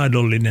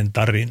raadollinen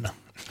tarina.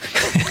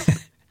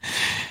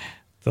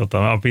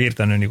 Mä oon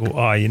piirtänyt niin kuin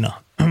aina.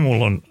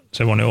 Mulla on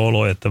semmoinen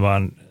olo, että mä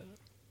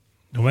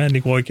en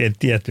niin kuin oikein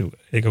tietty,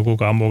 eikä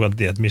kukaan muukaan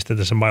tiedä, mistä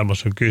tässä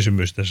maailmassa on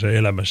kysymys tässä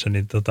elämässä.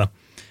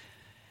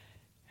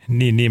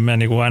 Niin mä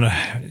niin kuin aina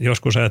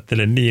joskus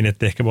ajattelen niin,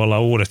 että ehkä me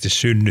ollaan uudesti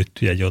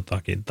synnyttyjä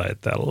jotakin tai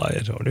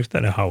tällainen. Se on yksi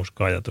tämmöinen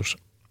hauska ajatus.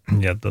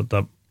 Ja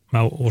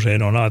mä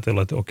usein olen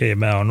ajatellut, että okei,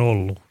 mä oon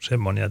ollut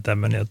semmoinen ja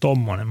tämmöinen ja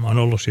tommonen. Mä oon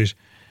ollut siis,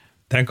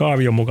 tämän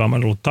kaavion mukaan mä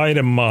oon ollut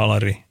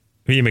taidemaalari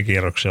viime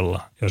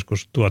kierroksella,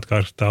 joskus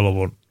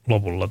 1800-luvun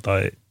lopulla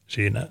tai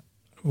siinä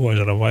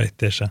vuosisadan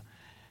vaihteessa.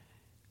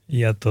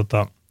 Ja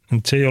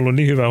mutta se ei ollut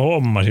niin hyvä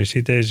homma, siis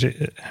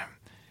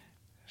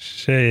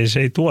se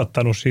ei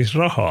tuottanut siis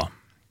rahaa.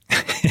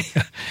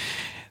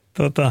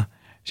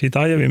 Siitä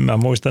aiemmin mä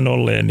muistan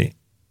olleeni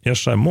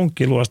jossain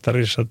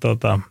munkkiluostarissa,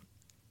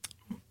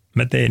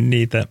 mä tein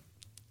niitä,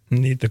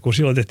 kun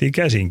silloin tehtiin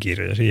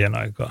käsinkirjoja siihen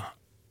aikaan,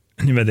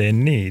 niin mä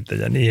tein niitä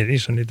ja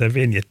niissä on niitä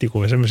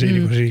vinjettikuvia, semmoisia,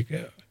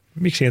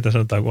 miksi niitä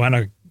sanotaan, kun aina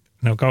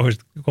ne on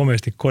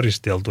komeasti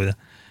koristeltuja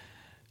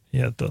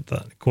ja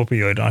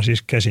kopioidaan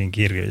siis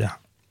käsinkirjoja.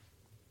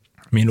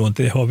 Minun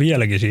teho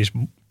vieläkin siis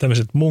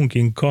tämmöiset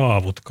munkin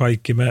kaavut,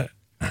 kaikki mä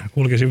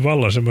kulkisin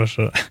vallan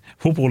semmoisessa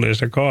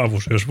hupuleissa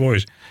kaavussa, jos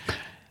vois,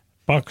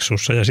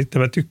 paksussa. Ja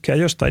sitten mä tykkään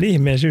jostain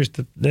ihmeen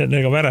syystä, ne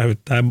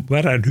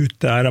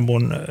värähyttää aina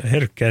mun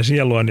herkkää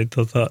sielua, niin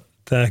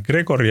tämä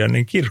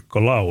Gregorianin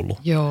kirkkolaulu.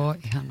 Joo,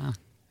 ihanaa.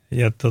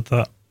 Ja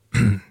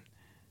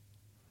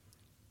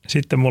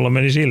sitten mulla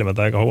meni silmät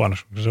aika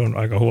huonoksi, se on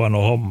aika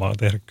huonoa hommaa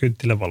tehdä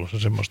kynttilävalossa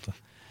semmoista.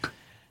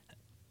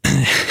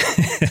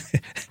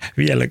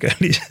 Vieläkö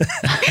lisää?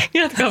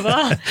 Jatka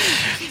vaan.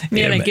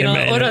 Mielenkiinnolla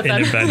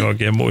odotan. En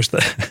oikein muista.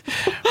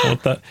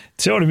 Mutta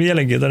se on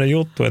mielenkiintoinen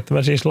juttu, että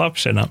mä siis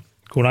lapsena,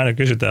 kun aina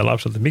kysytään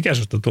lapselta, että mikä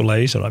susta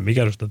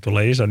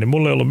tulee isona, niin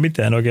mulla ei ollut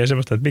mitään oikein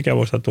sellaista, että mikä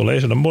musta tulee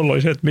isona. Mulla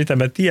oli se, että mitä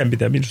mä tiedän,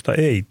 mitä minusta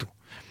ei tule.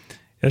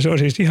 Ja se on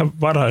siis ihan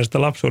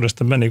varhaisesta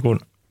lapsuudesta. Mä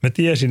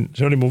tiesin,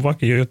 se oli mun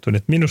vakio juttu,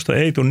 että minusta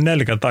ei tule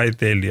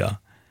nälkätaiteilijaa.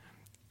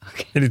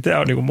 Okay. Eli tämä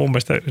on niin mun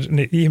mielestä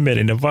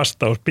ihmeellinen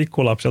vastaus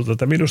pikkulapselta,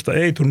 että minusta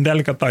ei tule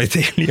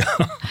nälkätaiteilijaa.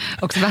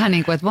 Onko se vähän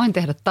niin kuin, että voin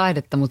tehdä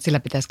taidetta, mutta sillä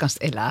pitäisi myös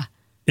elää?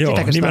 Joo,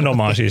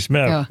 nimenomaan siis.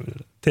 Mä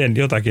teen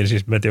jotakin,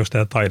 siis mä en tiedä, onko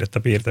tämä taidetta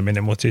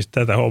piirtäminen, mutta siis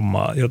tätä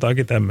hommaa,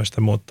 jotakin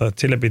tämmöistä, mutta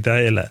että sillä pitää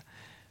elää.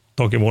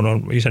 Toki mun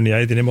on isäni ja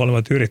äitini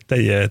molemmat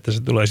yrittäjiä, että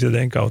se tulee siltä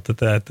kautta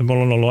tämä, että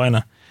mulla on ollut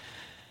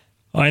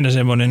aina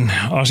semmoinen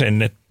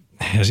asenne,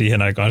 ja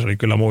siihen aikaan se oli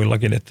kyllä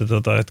muillakin, että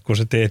kun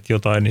sä teet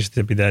jotain, niin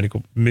sitten pitää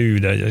niinku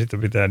myydä ja sitten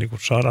pitää niinku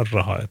saada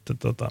rahaa, että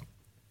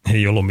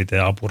ei ollut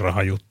mitään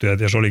apurahajuttuja.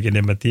 Että jos olikin, niin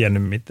en mä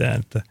tiennyt mitään,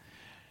 että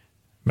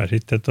mä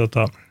sitten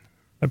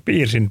mä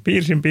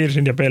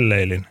piirsin ja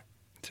pelleilin.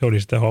 Se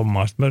oli sitä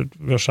hommaa. Sitten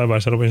mä jossain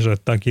vaiheessa rupin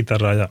soittaa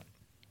kitaraa ja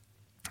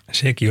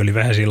sekin oli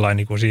vähän sillain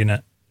niin kuin siinä,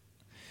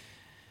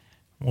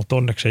 mutta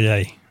onneksi se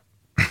jäi.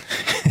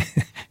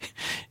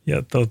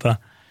 Ja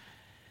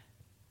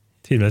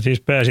siinä mä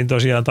siis pääsin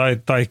tosiaan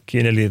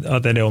taikkiin, eli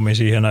Ateneumiin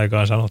siihen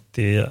aikaan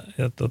sanottiin ja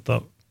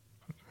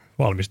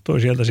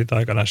valmistuin sieltä sitten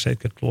aikanaan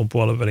 70-luvun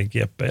puolenvälin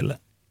kieppeillä.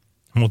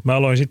 Mutta mä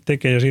aloin sitten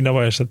tekemään jo siinä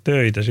vaiheessa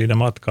töitä siinä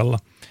matkalla.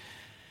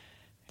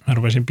 Mä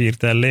rupesin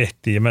piirtämään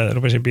lehtiä ja mä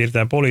rupesin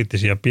piirtämään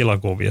poliittisia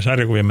pilakuvia.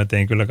 Sarjakuvia mä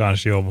tein kyllä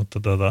kanssa joo, mutta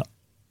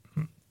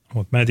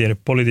mä en tiennyt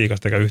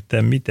politiikastakaan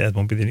yhtään mitään, että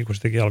mun piti niinku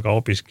sitäkin alkaa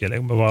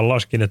opiskelemaan. Mä vaan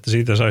laskin, että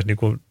siitä saisi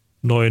niinku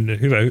noin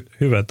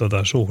hyvä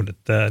suhde,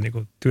 tämä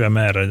niinku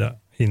työmäärä ja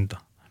hinta.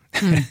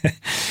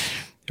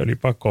 Oli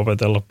pakko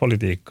opetella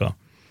politiikkaa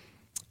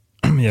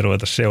ja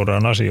ruveta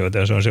seuraamaan asioita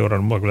ja se on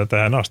seurannut mua kyllä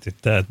tähän asti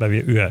tämä, että mä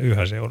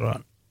yhä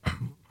seuraan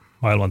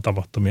maailman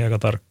tapahtumia aika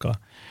tarkkaan.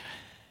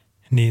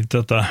 Niin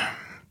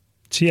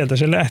sieltä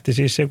se lähti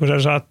siis se, kun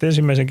sä saat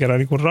ensimmäisen kerran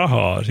niin kuin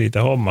rahaa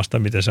siitä hommasta,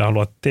 mitä sä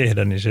haluat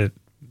tehdä, niin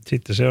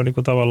sitten se on niin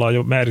kuin tavallaan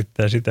jo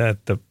määrittää sitä,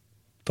 että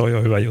toi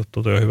on hyvä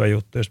juttu.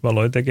 Jos mä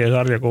aloin tekemään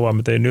sarjakuvaa,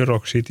 mä tein New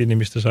York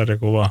City-nimistä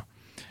sarjakuvaa.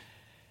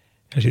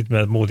 Ja sitten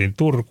mä muutin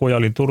Turkuun ja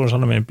olin Turun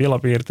Sanomien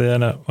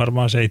pilapiirtäjänä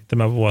varmaan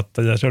 7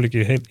 vuotta ja se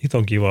olikin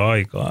hiton kivaa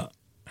aikaa.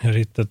 Ja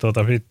sitten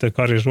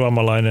Kari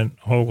Suomalainen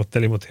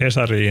houkutteli mut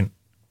Hesariin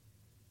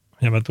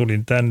ja mä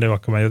tulin tänne,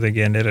 vaikka mä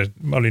jotenkin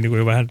mä olin niin kuin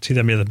jo vähän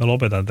sitä mieltä, että mä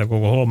lopetan tämän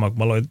koko homman, kun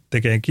mä aloin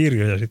tekemään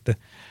kirjoja sitten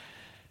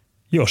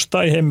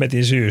jostain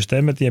hemmetin syystä,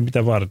 en mä tiedä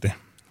mitä varten.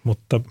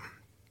 Mutta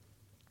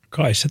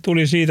kai se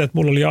tuli siitä, että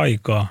mulla oli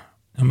aikaa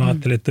ja mä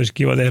ajattelin, että olisi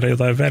kiva tehdä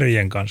jotain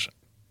värien kanssa.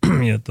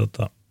 Ja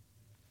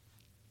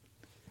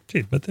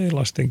sitten mä tein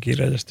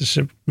lastenkirja ja sitten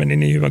se meni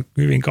niin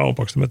hyvin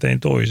kaupaksi, että mä tein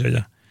toisen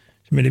ja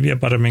se meni vielä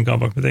paremmin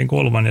kaupaksi. Mä tein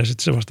 3 ja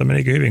sitten se vasta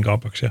menikin hyvin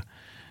kaupaksi ja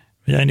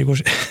mä jäin niinku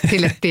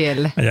sille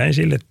tielle. Mä jäin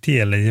sille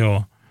tielle,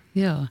 joo.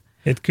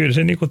 Että kyllä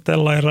se niinku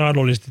tällainen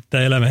raadollisesti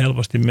tämä elämä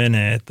helposti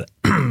menee, että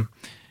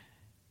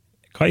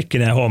kaikki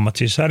nämä hommat,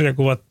 siis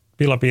sarjakuvat,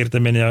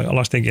 pilapiirtäminen ja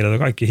lastenkirjat on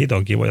kaikki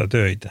hiton kivoja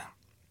töitä.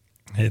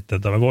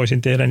 Että mä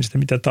voisin tehdä niistä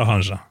mitä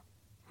tahansa,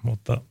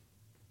 mutta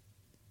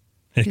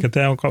ehkä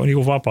tämä on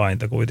niinku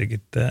vapainta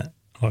kuitenkin tämä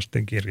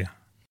lastenkirja.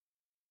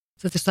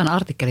 Sä oot jossain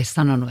artikkelissa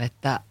sanonut,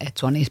 että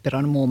sua on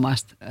inspiroinut muun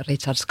muassa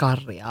Richard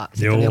Scarry ja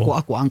sitten joku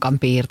Aku Ankan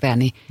piirtäjä.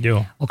 Niin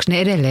onko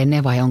ne edelleen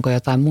ne vai onko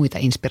jotain muita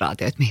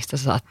inspiraatioita, mistä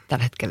sä saat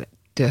tällä hetkellä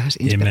työhössä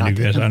inspiraatioita? En mä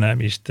nykyään saa enää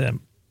mistään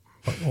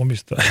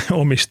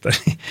omista.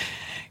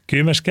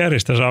 Kyllä mä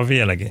Scarrystä saan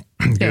vieläkin.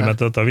 Kyllä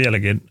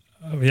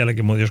mä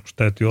vieläkin, mutta joskus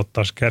täytyy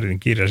ottaa Scarryn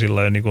kirja sillä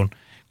lailla, niin kun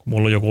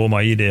mulla on joku oma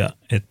idea,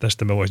 että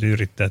tästä mä voisin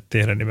yrittää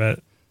tehdä, niin mä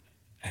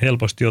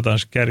helposti otan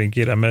Scarryn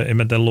kirjan, en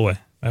mä tämän lue.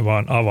 Mä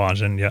vaan avaan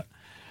sen ja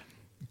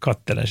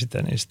katselen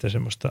sitä, niin sitten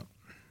semmoista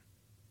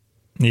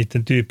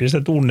niiden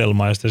tyyppistä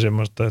tunnelmaa ja sitä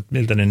semmoista, että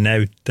miltä ne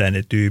näyttää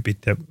ne tyypit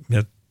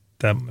ja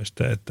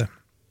tämmöistä, että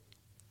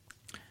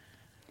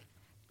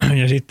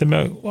ja sitten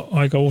mä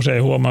aika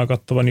usein huomaan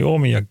katsovani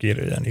omia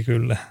kirjojani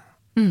kyllä,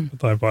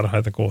 jotain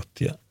parhaita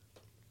kohtia.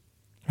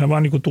 Mä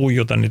vaan niin kuin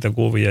tuijotan niitä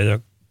kuvia ja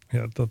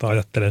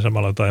ajattelen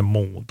samalla jotain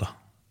muuta.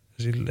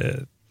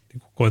 Silleen,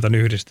 niin koitan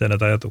yhdistää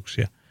näitä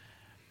ajatuksia.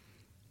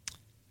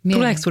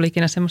 Tuleeko sulla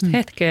ikinä semmoista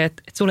hetkeä,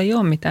 että sulla ei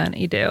ole mitään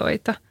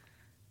ideoita?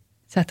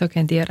 Sä et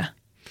oikein tiedä,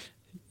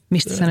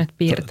 mistä sä nyt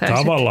piirtäisit.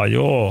 Tavallaan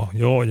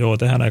joo,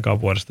 tähän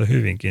aikaan vuodesta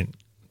hyvinkin.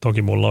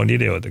 Toki mulla on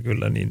ideoita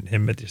kyllä niin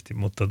hemmetisti,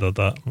 mutta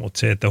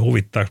se, että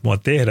huvittaako mua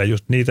tehdä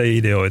just niitä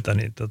ideoita,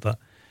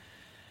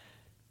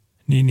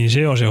 niin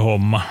se on se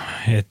homma,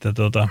 että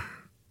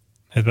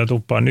mä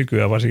tuppaan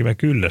nykyään, varsinkin mä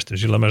kyllästyn.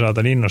 Silloin mä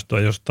saatan innostua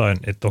jostain,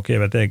 että okei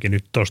mä teenkin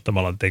nyt tosta, mä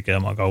alan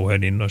tekemään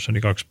kauhean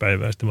innoissani 2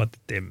 päivää. Sitten mä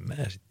ajattelin,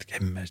 että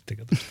en mä sitten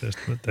katso sitä.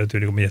 Sitten täytyy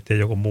niin miettiä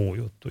joku muu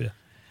juttu ja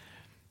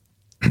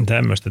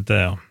tämmöistä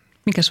tää on.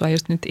 Mikä sua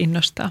just nyt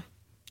innostaa?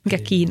 Mikä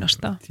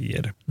kiinnostaa?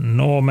 Tiedä.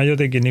 No mä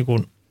jotenkin niin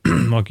kuin,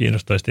 mua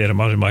kiinnostaisi tehdä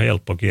mahdollisimman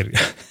helppo kirja.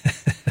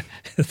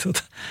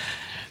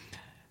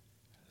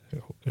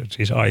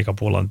 Siis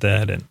aikapulan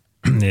tähden.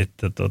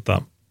 Että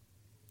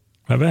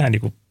mä vähän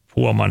niin kuin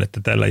huomaan,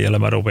 että tällä iällä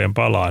mä rupean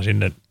palaan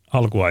sinne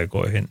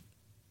alkuaikoihin.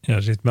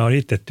 Ja sitten mä oon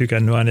itse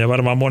tykännyt aina, ja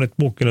varmaan monet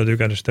muukin on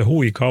tykännyt sitä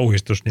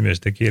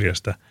Hui-kauhistus-nimestä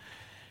kirjasta.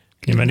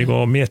 Niin mä niinku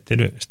oon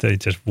miettinyt sitä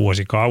itse asiassa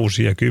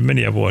vuosikausia,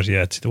 10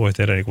 vuosia, että sitten voi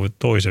tehdä niinku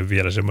toisen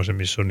vielä semmoisen,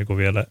 missä on niinku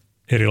vielä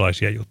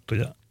erilaisia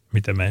juttuja.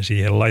 mitä mä en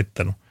siihen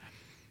laittanut.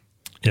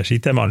 Ja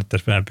sitä mä oon nyt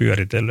tässä vähän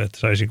pyöritellyt, että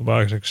saisinko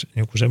vaikaiseksi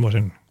joku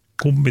semmoisen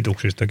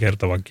kummituksista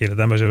kertovan kirjan,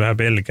 tämmöisen vähän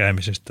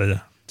pelkäämisestä. Ja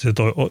se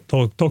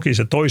toki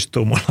se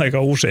toistuu mulla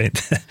aika usein.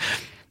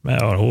 Mä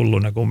oon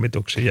hulluna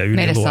kummituksia ja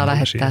yliluonnollisia. Meille saa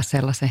lähettää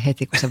sellaisen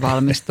heti, kun se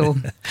valmistuu,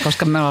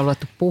 koska me ollaan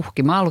luettu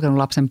Puhki. Mä oon lukenut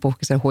Lapsen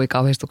Puhkisen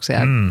huikauhistuksia.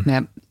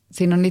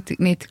 Siinä on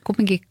niitä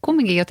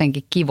kumminkin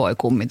jotenkin kivoja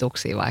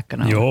kummituksia, vaikka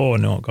ne on. Joo,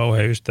 ne on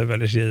kauhean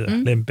ystävällisiä ja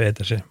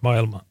lempeitä se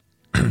maailma.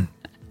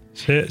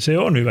 Se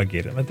on hyvä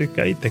kirja. Mä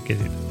tykkään itsekin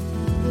siitä.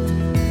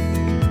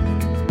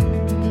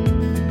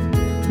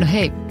 No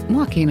hei,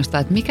 mua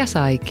kiinnostaa, että mikä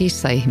sai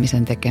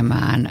kissa-ihmisen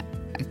tekemään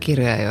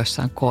kirjoja,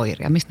 joissa on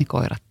koiria? Mistä ne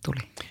koirat tuli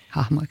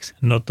hahmoiksi?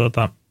 No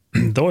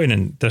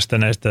toinen tästä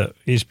näistä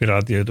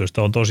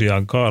inspiraatioituista on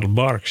tosiaan Carl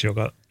Barks,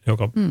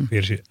 joka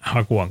piirsi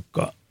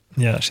Hakuankkaa.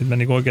 Ja sitten mä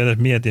niin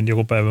oikein mietin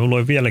joku päivä, mä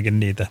luin vieläkin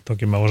niitä,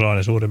 toki mä osaan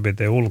ne suurin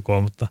piirtein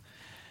ulkoa, mutta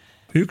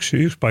yksi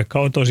paikka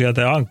on tosiaan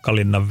tämä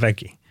Ankkalinnan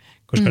väki,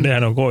 koska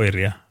nehän on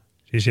koiria.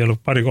 Siis siellä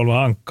on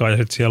 2-3 ankkaa ja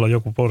sitten siellä on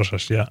joku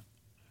porsas ja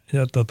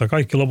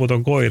kaikki loput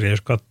on koiria,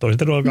 jos katsoo.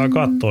 Sitten alkaa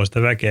katsoa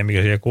sitä väkeä,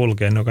 mikä siellä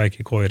kulkee, ne on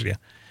kaikki koiria.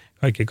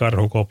 Kaikki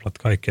karhukoplat,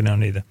 kaikki ne on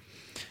niitä.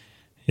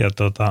 Ja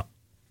mä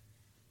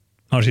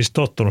oon siis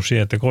tottunut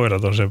siihen, että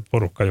koirat on se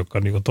porukka, joka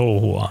niinku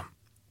touhuaa.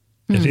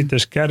 Ja sitten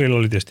Skärillä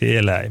oli tietysti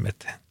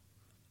eläimet.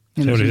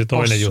 Se oli se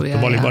toinen juttu.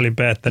 Mä olin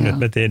päättänyt,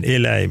 että mä teen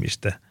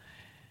eläimistä.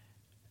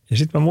 Ja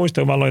sitten mä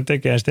muistan, kun mä aloin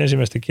tekemään sitä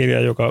ensimmäistä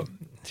kirjaa,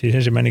 siis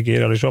ensimmäinen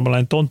kirja oli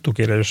suomalainen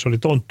tonttukirja, jossa oli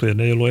tonttuja,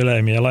 ne ei ollut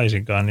eläimiä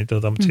laisinkaan.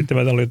 Mutta sitten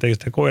mä olin tekemään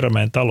sitä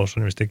Koiramäen talossa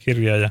nimistä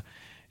kirjaa, ja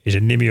ei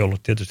sen nimi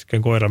ollut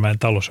tietystikään Koiramäen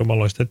talossa, mä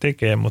aloin sitä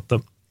tekemään, mutta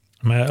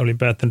mä olin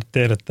päättänyt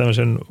tehdä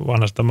tämmöisen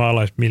vanhasta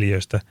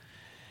maalaismiljöistä.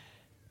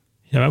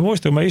 Ja mä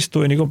muistan, kun mä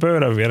istuin niin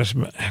pöydän vieressä,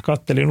 mä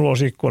kattelin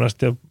ulos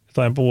ikkunasta ja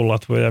jotain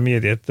puulatvoja ja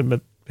mietin, että mä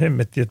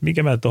hemmettiin, että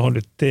mikä mä tuohon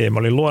nyt teen. Mä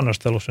olin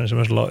luonnostellut sen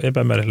semmoisella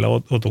epämääräisillä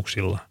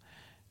otuksilla.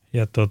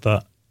 Ja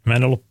mä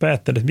en ollut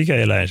päättänyt, mikä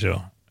eläin se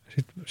on.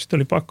 Sitten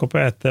oli pakko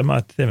päättää ja mä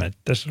ajattelin, että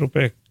tässä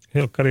rupeaa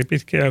helkkariin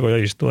pitkiä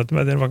aikoja istua, että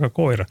mä teen vaikka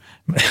koira.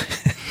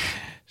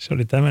 Se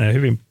oli tämmöinen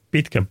hyvin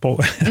pitkän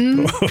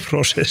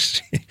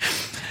prosessi.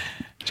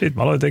 Sitten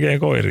mä aloin tekemään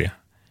koiria.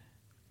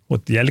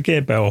 Mutta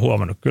jälkeenpäin olen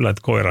huomannut kyllä,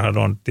 että koirahan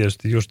on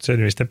tietysti just se,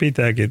 mistä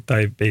pitääkin,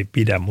 tai ei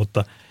pidä,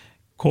 mutta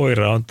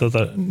koira on,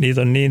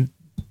 niitä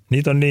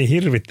on niin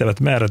hirvittävät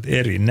määrät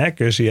eri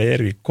näköisiä,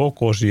 eri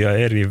kokoisia,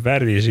 eri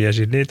värisiä.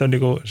 Siis niitä on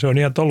se on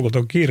ihan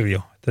tolkuton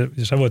kirjo.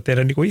 Että sä voit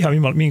tehdä ihan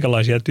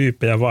minkälaisia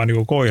tyyppejä vaan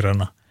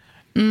koirana.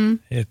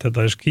 Että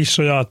jos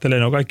kissoja ajattelee,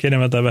 ne on kaikki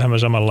enemmän tai vähemmän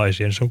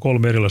samanlaisia, niin se on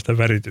 3 erilaista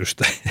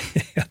väritystä.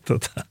 Ja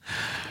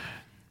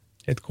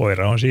että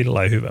koira on sillä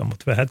lailla hyvä,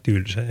 mutta vähän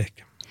tylsä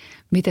ehkä.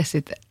 Miten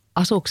sitten,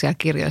 asuuko siellä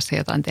kirjoissa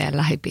jotain teidän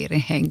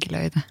lähipiirin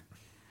henkilöitä?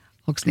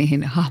 Onko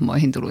niihin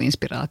hahmoihin tullut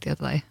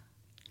inspiraatiota?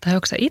 Tai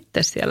onko sä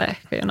itse siellä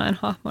ehkä jonain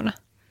hahmona?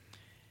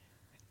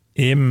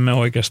 Emme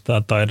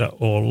oikeastaan taida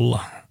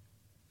olla.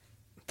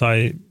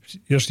 Tai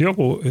jos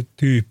joku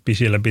tyyppi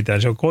siellä pitää,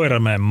 se on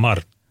Koiramäen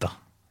Martta.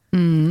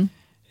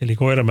 Eli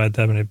Koiramäen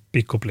tämmöinen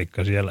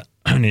pikkuplikka siellä,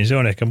 niin se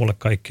on ehkä mulle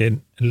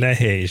kaikkein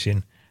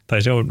läheisin.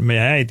 Tai se on,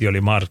 meidän äiti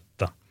oli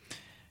Martta.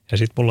 Ja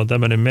sitten mulla on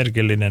tämmöinen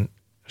merkillinen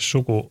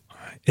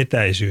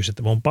sukuetäisyys,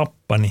 että mun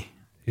pappani,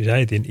 siis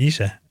äitin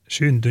isä,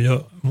 syntyi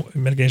jo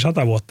melkein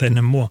 100 vuotta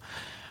ennen mua,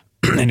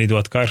 eli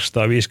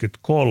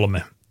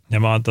 1853. Ja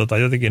mä oon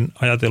jotenkin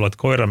ajatellut,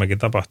 että Koiramäki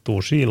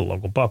tapahtuu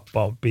silloin, kun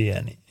pappa on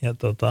pieni. Ja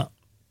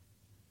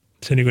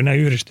se näin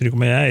yhdistyi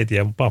meidän äiti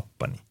ja mun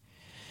pappani.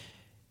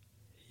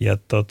 Ja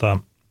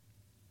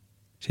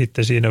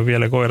sitten siinä on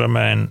vielä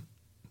Koiramäen,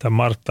 tämän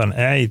Martan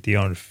äiti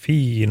on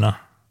Fiina.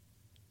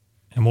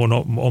 Ja mun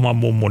oma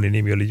mummuni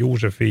nimi oli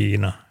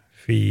Juusefiina,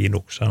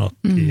 Fiinuksi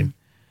sanottiin.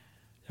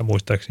 Ja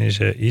muistaakseni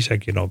se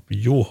isäkin on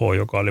Juho,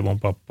 joka oli mun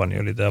pappani,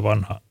 oli tämä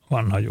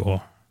vanha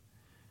Juho.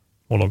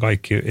 Mulla on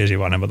kaikki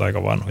esivanhemmat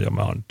aika vanhoja.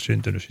 Mä oon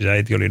syntynyt, siis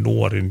äiti oli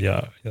nuorin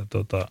ja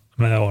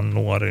mä oon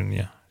nuorin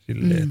ja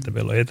silleen, että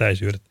meillä on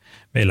etäisyydet.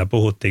 Meillä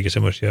puhuttiinkin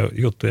semmoisia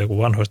juttuja kuin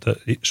vanhoista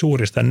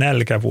suurista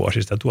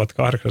nälkävuosista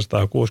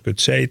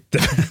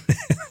 1867.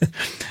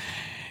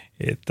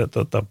 Että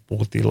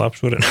puhuttiin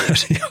lapsuuden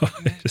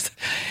asioista.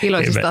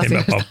 Iloisista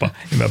asioista.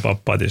 En mä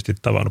pappaa tietysti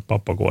tavannut.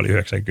 Pappa kuoli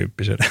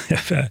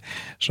 90-vuotiaana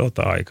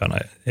sota-aikana.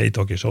 Ei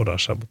toki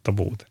sodassa, mutta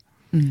muuten.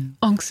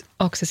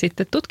 Onko se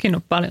sitten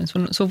tutkinut paljon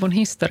sun suvun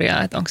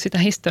historiaa? Että onko sitä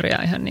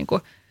historiaa ihan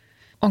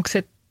onko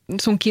se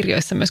sun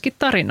kirjoissa myöskin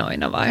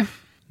tarinoina vai?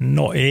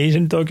 No ei se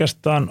nyt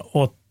oikeastaan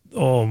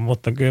ole,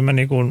 mutta kyllä mä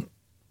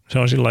se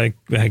on sillä lailla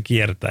vähän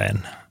kiertäen.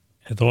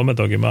 Että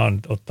toki mä oon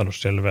ottanut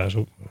selvää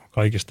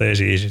kaikista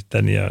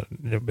esi-isistäni ja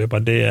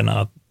jopa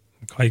DNA,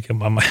 kaiken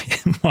maailman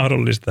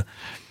mahdollista.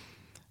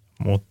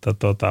 Mutta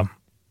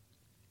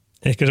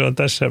ehkä se on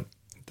tässä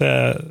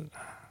tämä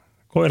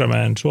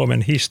Koiramäen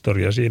Suomen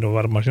historia, siinä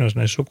on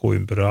sellainen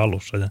sukuympyrä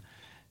alussa ja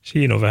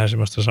siinä on vähän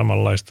semmoista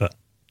samanlaista,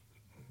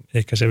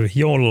 ehkä se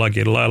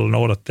jollakin lailla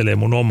noudattelee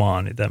mun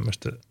omaani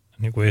tämmöistä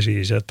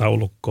esi-isä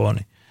taulukkoa,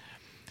 niin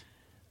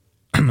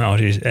mä oon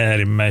siis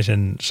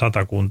äärimmäisen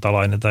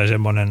satakuntalainen tai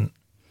semmoinen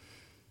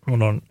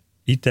mun on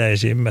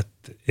itäisimmät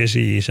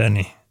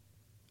esi-isäni,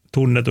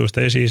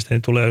 tunnetuista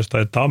esi-isäni tulee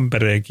jostain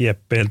Tampereen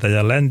kieppeiltä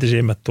ja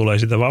läntisimmät tulee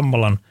sitä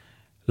Vammalan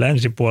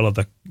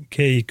länsipuolelta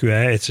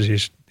Keikyä-Eetsä,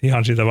 siis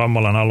ihan siitä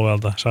Vammalan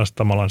alueelta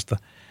Sastamalasta.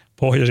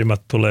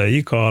 Pohjoisimmat tulee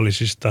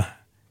Ikaalisista,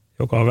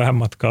 joka on vähän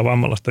matkaa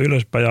Vammalasta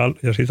ylöspäin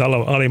ja siitä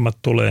alimmat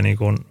tulee niin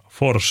kuin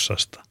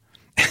Forssasta.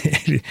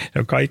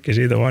 Ja kaikki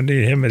siitä vaan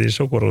niin hemmetin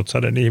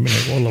sukuruutsainen ihminen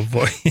kuin olla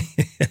voi.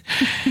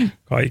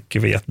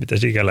 Kaikki viat, mitä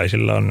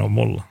sikäläisillä on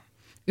mulla.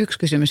 Yksi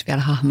kysymys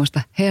vielä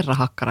hahmosta. Herra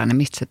Hakkarainen,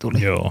 mistä se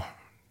tuli? Joo.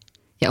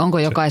 Ja onko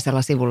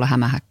jokaisella sivulla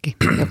hämähäkki?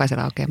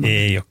 Jokaisella oikein monta?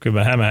 Ei ole.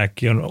 Kyllä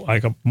hämähäkki on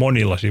aika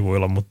monilla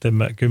sivuilla, mutta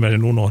kyllä mä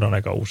sen unohdan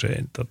aika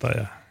usein.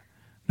 Ja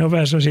ne on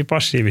vähän sellaisia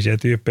passiivisia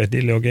tyyppejä, että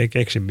niille ei oikein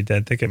keksi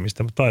mitään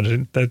tekemistä, mutta aina se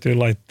nyt täytyy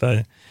laittaa.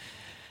 Ja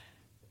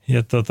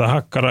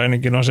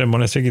Hakkarainenkin on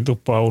semmoinen, että sekin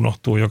tuppaa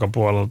unohtuu joka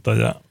puolelta.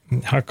 Ja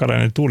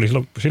Hakkarainen tuli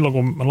silloin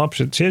kun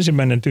se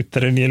ensimmäinen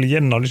tyttäreni eli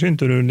Jenna oli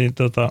syntynyt, niin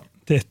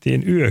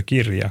tehtiin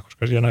yökirja,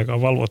 koska siihen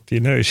aikaan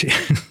valvottiin öisiä.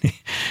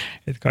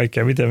 Että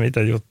kaikkea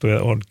mitä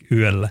juttuja on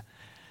yöllä.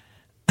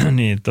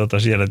 Niin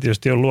siellä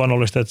tietysti on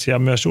luonnollista, että siellä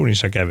on myös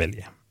unissa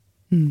kävelijä.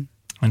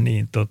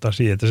 Niin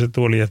sieltä se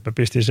tuli, että mä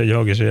pistin sen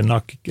johonkin siihen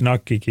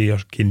nakkikin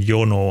joskin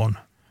jonoon.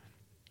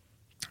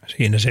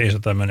 Siinä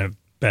seisoi tämmöinen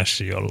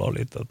pässi, jolla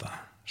oli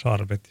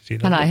sarvet.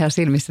 Mä näin ihan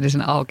silmissäni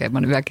sen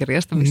aukeaman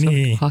yökirjasta, missä on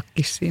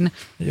hakkis siinä.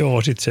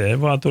 Joo, sitten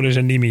se vaan tuli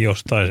se nimi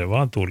jostain, se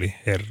vaan tuli.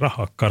 Herra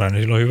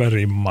Hakkarainen, sillä on hyvä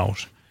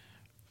rimmaus.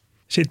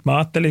 Sitten mä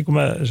ajattelin,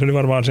 se oli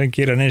varmaan sen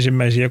kirjan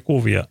ensimmäisiä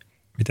kuvia,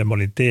 mitä mä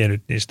olin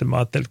tehnyt, niin sitten mä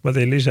ajattelin, että mä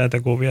tein lisää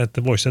kuvia,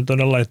 että voisi sen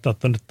tuonne laittaa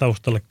tuonne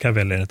taustalle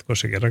käveleen, että kun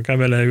se kerran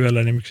kävelee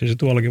yöllä, niin miksi se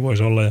tuollakin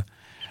voisi olla. Ja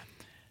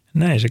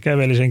näin se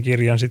käveli sen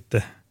kirjan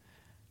sitten.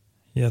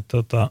 Ja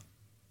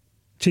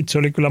sitten se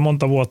oli kyllä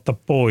monta vuotta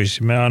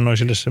pois. Mä annoin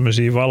sille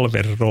semmoisia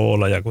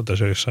valverooleja, kuten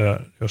se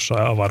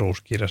jossain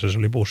avaruuskirjassa se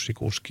oli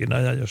bussikuskina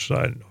ja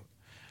jossain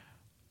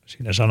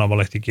siinä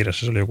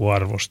sanomalehtikirjassa se oli joku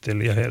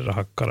arvostelija, Herra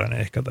Hakkarainen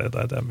ehkä tai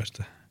jotain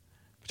tämmöistä.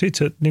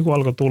 Sitten se niin kuin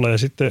alkoi tulla ja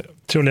sitten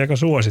se oli aika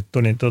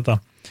suosittu, niin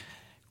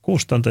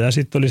kustantaja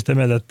sitten oli sitä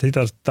mieltä, että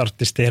sitä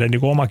tarvitsisi tehdä niin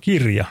kuin oma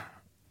kirja.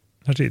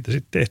 No siitä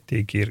sitten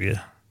tehtiin kirja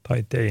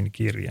tai tein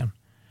kirjan.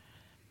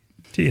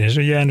 Siinä se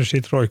on jäänyt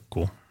siitä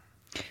roikkuun.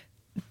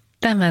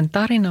 Tämän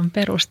tarinan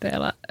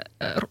perusteella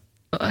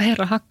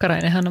Herra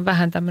Hakkarainenhan on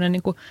vähän tämmöinen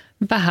niin kuin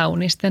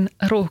vähäunisten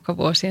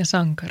ruuhkavuosien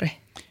sankari.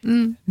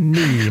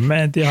 Niin, mä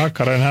en tiedä,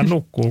 Hakkarainenhan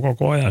nukkuu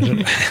koko ajan. Se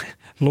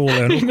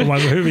luulee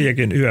nukkumaan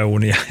hyviäkin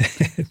yöunia.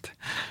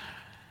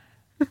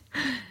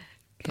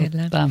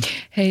 Kyllä.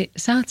 Hei,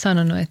 sä oot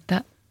sanonut,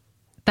 että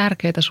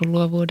tärkeää sun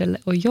luovuudelle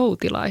on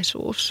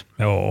joutilaisuus.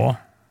 Joo.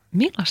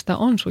 Millaista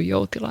on sun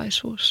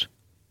joutilaisuus?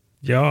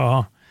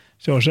 Jaa,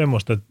 se on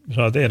semmoista, että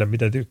saa tehdä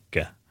mitä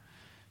tykkää.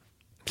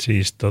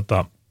 Siis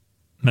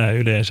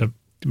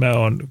mä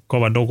oon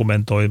kova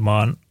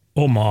dokumentoimaan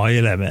omaa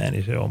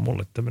elämääni, se on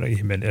mulle tämmöinen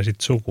ihmeellinen, ja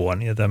sitten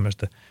sukuani ja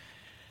tämmöistä.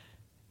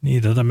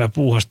 Niin mä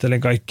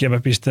puuhastelen kaikkia,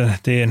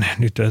 teen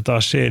nyt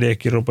taas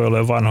CD-kin rupeaa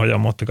olemaan vanhoja,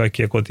 mutta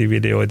kaikkia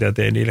kotivideoita ja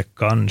teen niille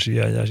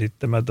kansia. Ja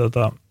sitten mä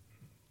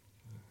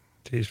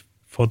siis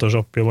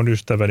Photoshop on mun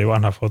ystäväni,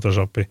 vanha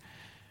Photoshop. Ja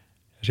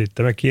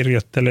sitten mä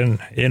kirjoittelen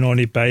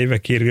enoni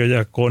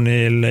päiväkirjoja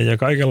koneelle ja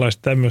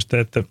kaikenlaista tämmöistä,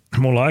 että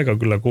mulla aika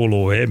kyllä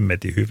kuuluu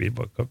hemmetin hyvin,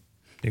 vaikka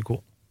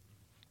niinku.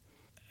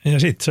 Ja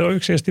sitten se on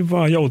yksinkertaisesti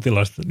vaan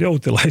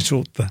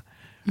joutilaisuutta.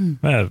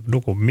 Mä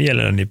nukun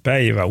mielelläni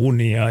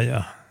päiväunia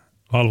ja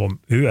valvon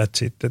yöt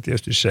sitten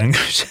tietysti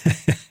sängyssä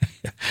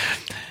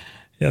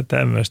ja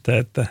tämmöistä,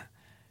 että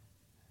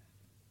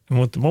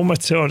mutta mun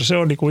mielestä se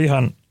on niinku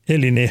ihan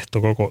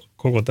elinehto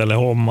koko tälle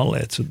hommalle,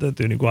 että sun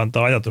täytyy niinku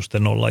antaa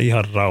ajatusten olla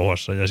ihan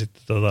rauhassa ja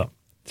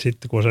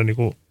sitten kun se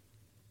niinku,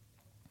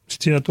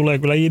 sit siinä tulee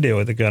kyllä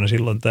ideoita aina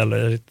silloin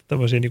tällöin ja sitten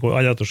tämmöisiä niinku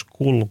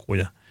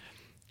ajatuskulkuja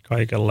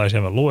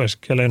kaikenlaisia. Mä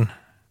lueskelen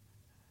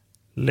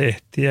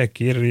lehtiä,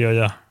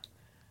 kirjoja,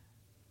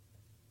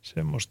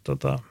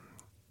 semmoista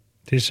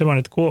siis semmoinen,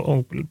 että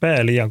on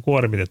pää liian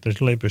kuormitettu, niin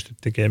silloin ei pysty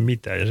tekemään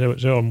mitään. Ja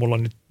se on mulla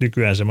nyt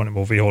nykyään semmoinen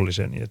mun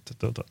viholliseni,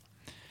 että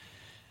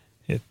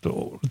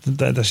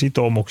näitä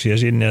sitoumuksia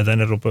sinne ja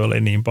tänne rupeaa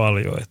olemaan niin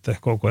paljon, että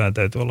koko ajan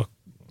täytyy olla,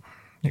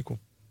 niin kuin,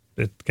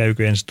 että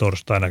käykö ensi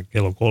torstaina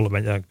kello 3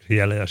 ja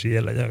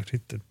siellä ja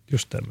sitten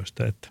just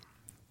tämmöistä, että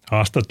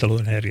haastattelu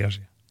on eri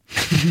asia.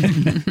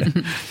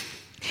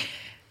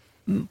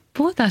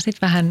 Puhutaan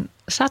sitten vähän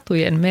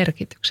satujen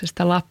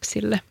merkityksestä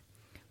lapsille.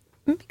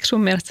 Miksi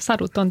sun mielestä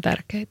sadut on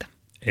tärkeitä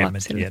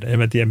lapsille? En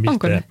mä tiedä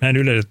mistään. Mä en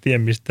yleensä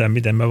tiedä mistään,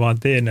 miten mä vaan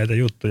teen näitä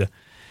juttuja.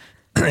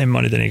 En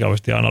mä niitä niin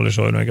kauheasti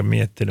analysoinut eikä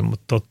miettinyt,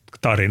 mutta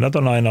tarinat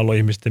on aina ollut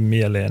ihmisten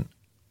mieleen.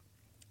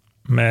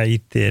 Mä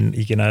itse en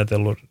ikinä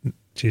ajatellut,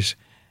 siis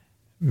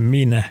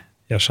minä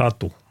ja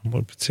satu.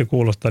 Se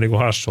kuulostaa niin kuin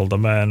hassulta.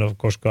 Mä en ole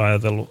koskaan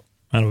ajatellut,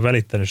 mä en ole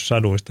välittänyt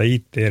saduista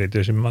itse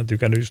erityisesti. Mä oon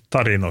tykännyt just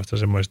tarinoista,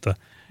 semmoista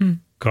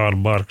Karl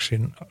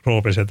Barksin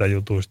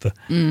Roopesetä-jutuista.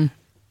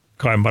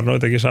 Kaimar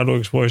noitakin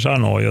saduiksi voi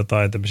sanoa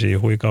jotain tämmöisiä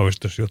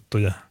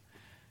huikauhistusjuttuja,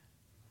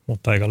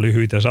 mutta aika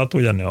lyhyitä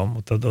satuja ne on,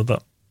 mutta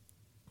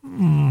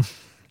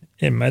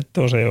En mä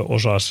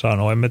osaa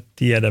sanoa, en mä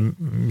tiedä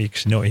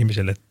miksi ne on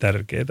ihmiselle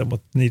tärkeitä,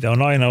 mutta niitä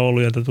on aina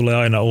ollut ja niitä tulee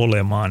aina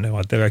olemaan. Ne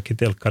ovat kaikki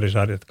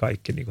telkkarisarjat,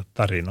 kaikki niin kuin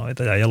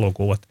tarinoita ja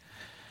elokuvat.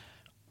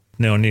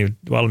 Ne on niin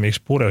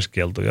valmiiksi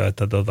pureskeltuja,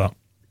 että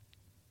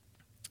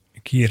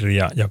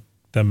kirja ja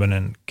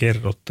tämmöinen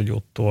kerrottu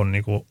juttu on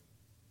niin kuin,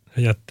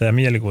 se jättää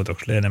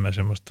mielikuvitukselle enemmän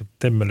semmoista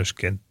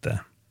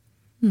temmellyskenttää.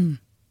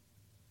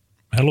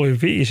 Mä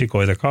luin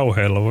viisikoita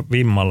kauhealla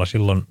vimmalla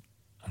silloin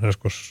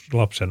joskus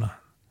lapsena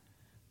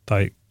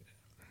tai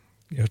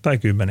jostain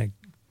 10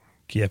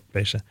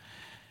 kieppeissä.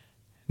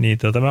 Niin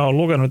mä oon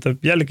lukenut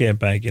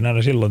jälkeenpäinkin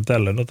aina silloin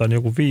tällöin. Otan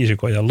joku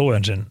viisikon ja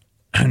luen sen.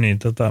 Niin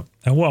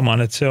ja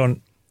huomaan, että se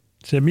on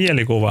se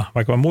mielikuva,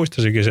 vaikka mä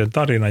muistaisinkin sen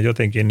tarinan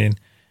jotenkin, niin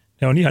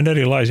ne on ihan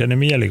erilaisia ne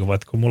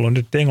mielikuvat, kun mulla on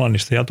nyt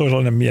englannista ihan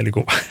toisenlainen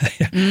mielikuva.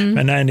 Ja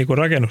mä näin niin kuin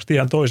rakennukset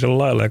ihan toisella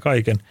lailla ja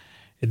kaiken.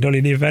 Että ne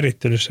oli niin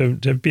värittynyt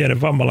sen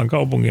pienen Vammalan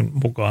kaupungin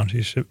mukaan,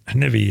 siis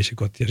ne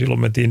viisikot. Ja silloin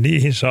mentiin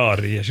niihin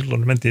saariin ja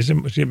silloin mentiin,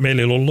 meillä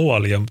ei ollut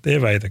luolia, mutta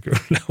eväitä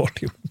kyllä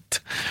oli.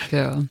 Mutta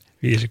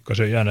viisikko,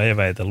 se on aina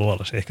eväitä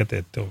luolassa. Ehkä te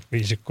ette ole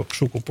viisikko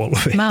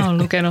sukupolvi. Mä oon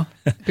lukenut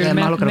kyllä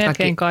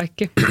melkein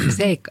kaikki.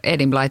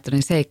 Enid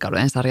Blytonin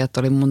seikkailujen sarjat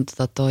oli mun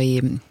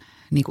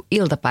niin kuin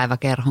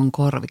iltapäiväkerhon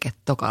korvike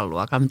tokan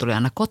luokalla. Mä tulin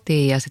aina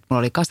kotiin ja sitten mulla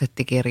oli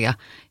kasettikirja,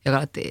 joka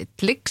laitettiin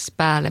kliks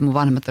päälle. Mun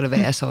vanhemmat oli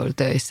VSO:lla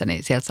töissä,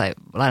 niin sieltä sai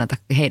lainata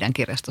heidän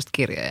kirjastosta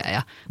kirjoja.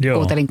 Ja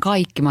kuuntelin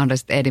kaikki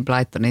mahdolliset Enid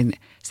Blytonin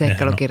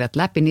seikkailukirjat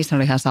läpi. Niissä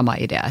oli ihan sama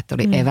idea, että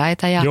oli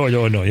eväitä. Ja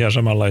joo, no ihan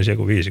samanlaisia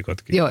kuin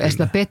viisikotkin. Joo, ja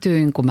sitten mä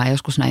petyin, kun mä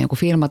joskus näin jonkun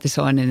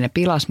filmatisoinnin, niin ne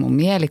pilas mun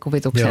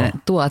mielikuvituksen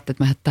tuotteet.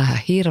 Mä että tähän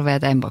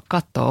hirveätä, en voi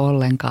katsoa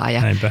ollenkaan.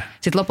 Ja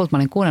sitten lopulta mä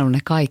olin kuunnellut ne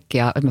kaikki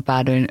ja mä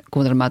päädyin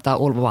kuuntelemaan jotain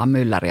Ulvovaan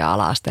Mylläriä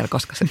ala-asteella,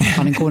 koska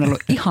mä olin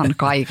kuunnellut ihan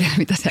kaiken,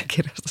 mitä siellä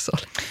kirjastossa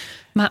oli.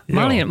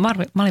 Mä olin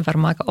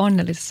varmaan aika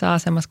onnellisessa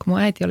asemassa, kun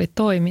mun äiti oli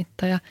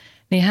toimittaja,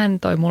 niin hän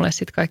toi mulle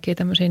sitten kaikkia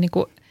tämmöisiä niin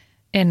kuin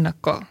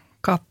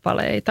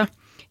ennakkokappaleita.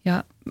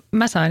 Ja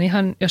mä sain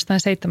ihan jostain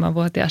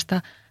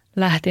 7-vuotiaasta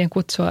lähtien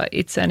kutsua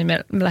itseäni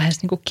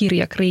lähes niin kuin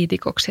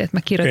kirjakriitikoksi, että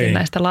mä kirjoitin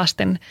näistä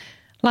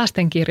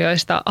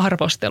lastenkirjoista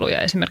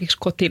arvosteluja esimerkiksi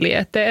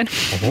Kotilieteen.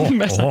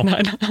 Mä sain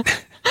aina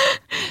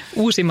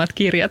uusimmat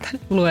kirjat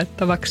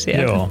luettavaksi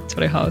sieltä. Se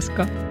oli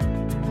hauskaa.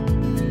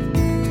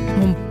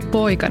 Mun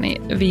poikani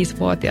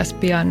 5-vuotias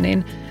pian,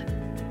 niin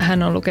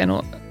hän on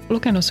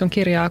lukenut sun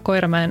kirjaa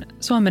Koiramäen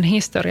Suomen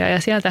historiaa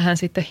ja sieltä hän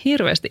sitten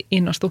hirveästi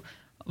innostui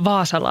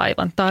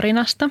Vaasalaivan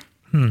tarinasta.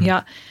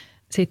 Ja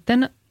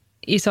sitten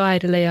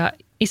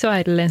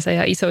isoäidillensä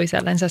ja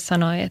isoisällensä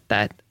sanoi,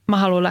 että mä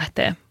haluan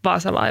lähteä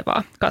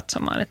Vaasalaivaa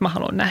katsomaan, että mä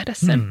haluan nähdä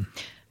sen.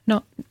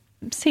 No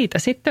siitä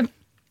sitten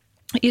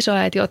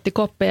isoäiti otti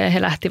koppeja ja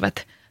he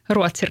lähtivät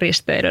Ruotsin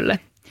risteilylle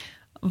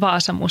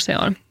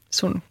Vaasa-museoon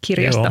sun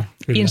kirjasta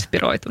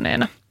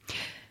inspiroituneena.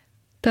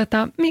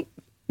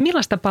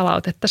 Millaista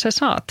palautetta sä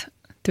saat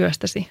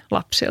työstäsi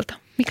lapsilta?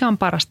 Mikä on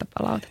parasta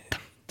palautetta?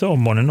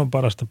 Tuommoinen on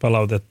parasta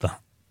palautetta,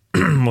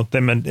 mutta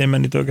en mä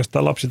nyt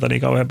oikeastaan lapsilta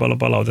niin kauhean paljon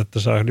palautetta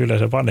saa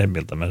yleensä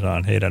vanhemmilta. Mä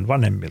saan heidän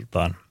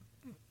vanhemmiltaan,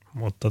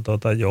 mutta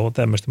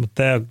tämmöistä.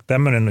 Mutta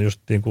tämmöinen on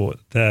just niin kuin,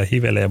 tämä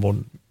hivelee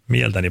mun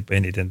mieltäni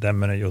eniten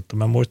tämmöinen juttu.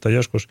 Mä muistan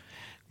joskus, kun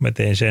mä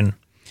tein sen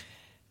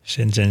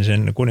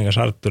kuningas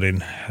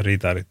Arthurin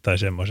ritaarit tai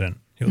semmoisen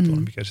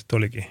jutun, mikä sitten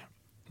olikin.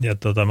 Ja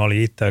mä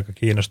olin itse aika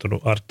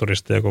kiinnostunut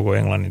Arthurista ja koko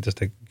Englannin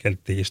tästä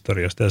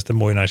kelttihistoriasta ja sitten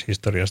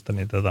muinaishistoriasta,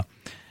 niin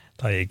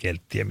tai ei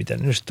kelttiä, mitä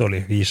nyt sitten oli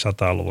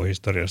 500-luvun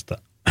historiasta,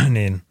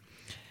 niin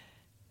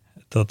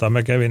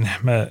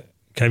mä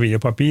kävin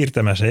jopa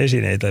piirtämässä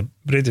esineitä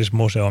British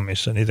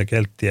Museumissa, niitä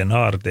kelttien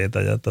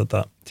aarteita ja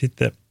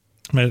sitten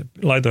mä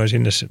laitoin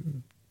sinne,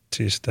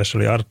 siis tässä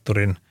oli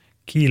Arthurin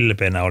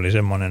kilpenä oli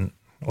semmoinen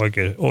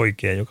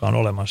oikea, joka on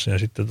olemassa ja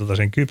sitten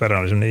sen kypärä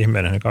oli semmoinen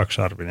ihmeellinen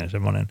kaksarvinen,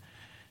 semmoinen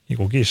niin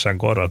kuin kissan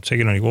korvat,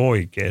 sekin on niin kuin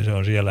oikea, se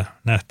on siellä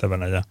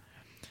nähtävänä ja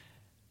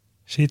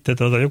sitten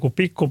joku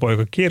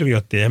pikkupoika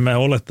kirjoitti, en mä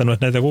olettanut,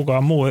 että näitä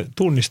kukaan muu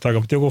tunnistaa,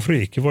 mutta joku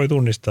friikki voi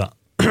tunnistaa.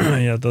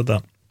 Ja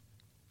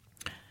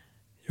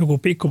joku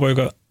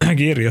pikkupoika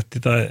kirjoitti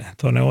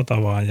tuonne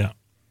Otavaan ja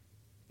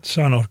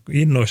sanoi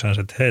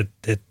innoissansa,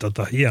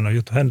 että hieno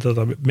juttu. Hän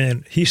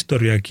meidän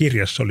historian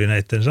kirjassa oli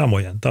näiden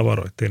samojen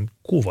tavaroiden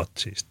kuvat,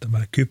 siis tämä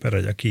kypärä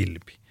ja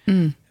kilpi.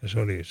 Ja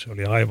se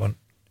oli aivan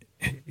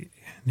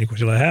niin kuin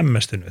sillä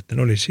hämmästynyt, että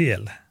ne oli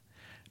siellä.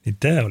 Niin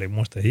tämä oli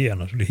musta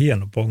hieno, se oli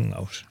hieno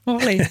pongaus.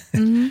 Oli,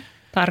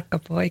 tarkka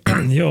poika.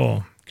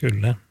 Joo,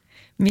 kyllä.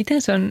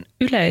 Miten sun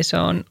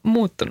yleisö on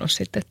muuttunut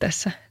sitten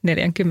tässä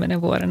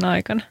 40 vuoden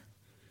aikana?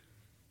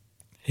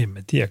 En mä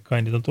tiedä,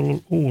 kai niitä on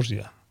tullut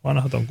uusia.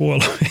 Vanhat on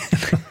kuollut,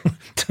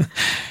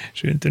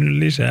 syntynyt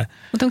lisää.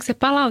 Mutta onko se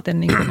palaute,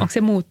 onko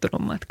se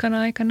muuttunut matkan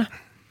aikana?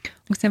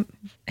 Onko se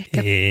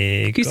ehkä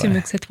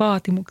kysymykset,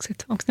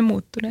 vaatimukset, onko ne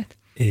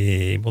muuttuneet?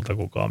 Ei multa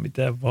kukaan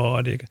mitään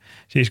vaadi.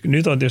 Siis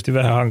nyt on tietysti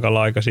vähän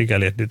hankala aika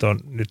sikäli, että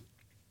nyt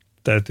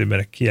täytyy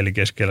mennä kieli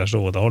keskellä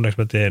suuta. Onneksi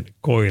mä teen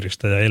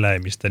koirista ja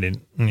eläimistä,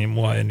 niin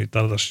mua ei nyt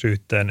aleta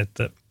syyttää,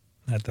 että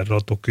näitä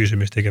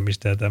rotukysymistä eikä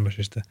mistään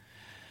tämmöisistä.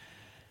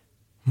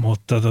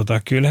 Mutta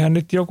kyllähän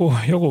nyt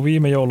joku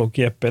viime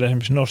joulukieppeillä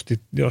esimerkiksi nosti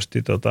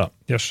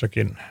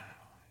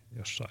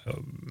jossain,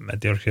 mä en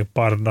tiedä, oliko se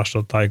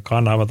Parnasso tai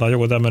Kanava tai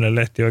joku tämmöinen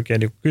lehti oikein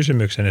niin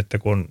kysymyksen, että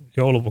kun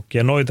joulupukki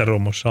ja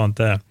noitarummussa on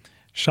tämä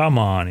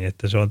shamaani,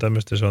 että se on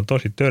tämmöistä, se on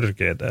tosi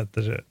törkeetä,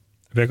 että se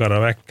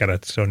vekara väkkärä,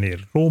 että se on niin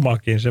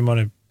ruumakin,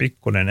 semmoinen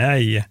pikkunen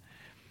äijä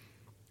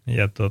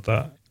ja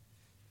että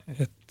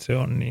se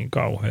on niin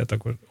kauheata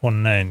kuin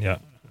on näin ja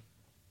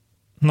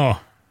no,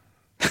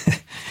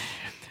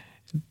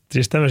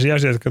 siis tämmöisiä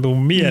asioita, jotka tuu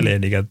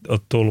mieleen, eikä ole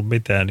tullut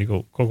mitään niin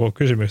kuin koko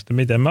kysymystä.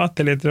 Miten? Mä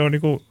ajattelin, että se on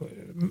niin kuin,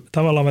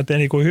 tavallaan mä teen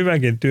niin kuin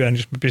hyvänkin työn,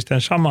 jos mä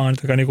pistän samaan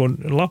niin kuin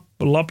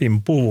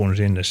Lapin puvun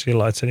sinne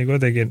sillä, että se niin kuin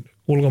jotenkin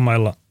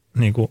ulkomailla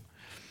niin kuin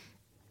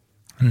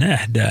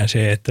nähdään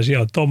se, että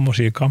siellä on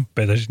tommosia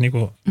kamppeita, siis niin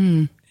kuin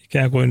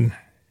ikään kuin,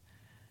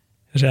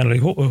 ja sehän oli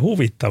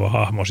huvittava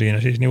hahmo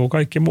siinä, siis niin kuin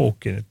kaikki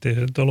muukin, että ei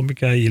se nyt ollut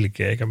mikään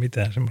ilkeä eikä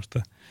mitään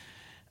semmoista.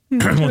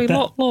 Se oli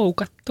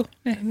loukattu.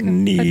 Ehkä.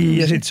 Niin,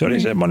 ja sitten se oli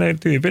semmoinen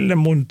tyypillinen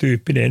mun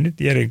tyyppinen, ei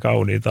nyt Jerin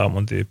kauniita on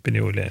mun tyyppini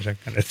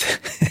yleensäkään.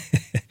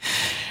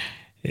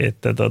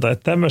 Että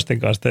tämmöisten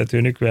kanssa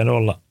täytyy nykyään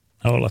olla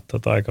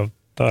aika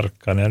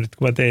tarkkana. Ja nyt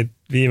kun mä tein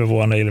viime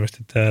vuonna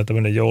ilmeisesti tämä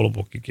tämmöinen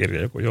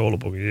joulupukkikirja, joku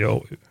joulupukin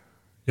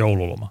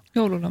joululoma.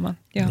 Joululoma,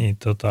 joo. Niin,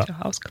 se on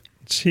hauska.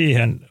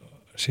 Siihen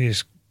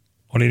siis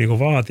oli niinku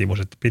vaatimus,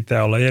 että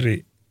pitää olla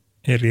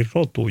eri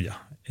rotuja,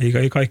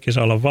 ei kaikki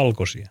saa olla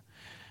valkoisia.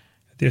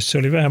 Tietysti se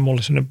oli vähän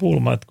mulle sellainen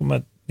pulma, että kun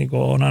mä niin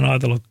olen aina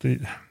ajatellut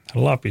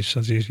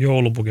Lapissa, siis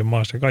joulupukin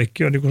maassa,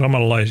 kaikki on niin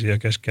samanlaisia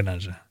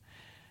keskenänsä.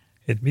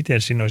 Että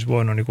miten siinä olisi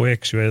voinut niin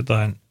eksyä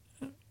jotain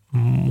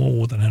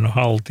muuta, ne on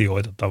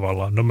haltioita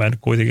tavallaan. No mä en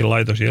kuitenkin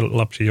laitoin siihen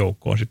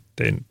lapsijoukkoon, sitten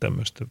tein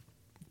tämmöistä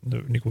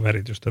niin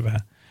väritystä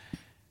vähän.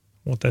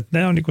 Mutta että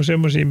nämä on niin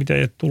semmoisia, mitä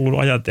ei ole tullut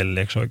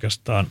ajatelleeksi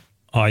oikeastaan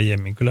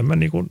aiemmin. Kyllä mä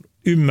niin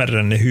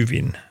ymmärrän ne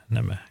hyvin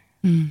nämä.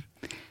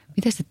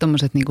 Miten sitten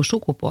tuommoiset niinku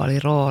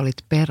sukupuoliroolit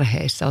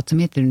perheissä? Oletko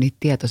miettinyt niitä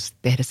tietoisesti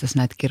tehdessäsi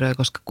näitä kirjoja,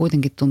 koska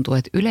kuitenkin tuntuu,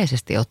 että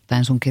yleisesti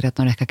ottaen sun kirjat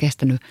on ehkä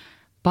kestänyt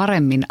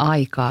paremmin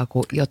aikaa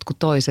kuin jotkut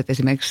toiset.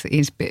 Esimerkiksi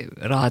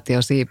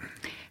inspiraatiosi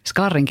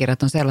Scarrin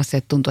kirjat on sellaisia,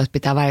 että tuntuu, että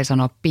pitää välillä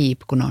sanoa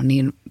piip, kun ne on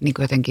niin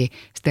kuin jotenkin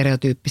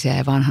stereotyyppisiä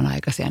ja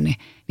vanhanaikaisia, niin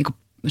kuin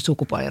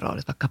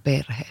sukupuoliroolit vaikka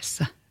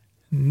perheessä.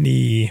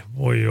 Niin,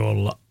 voi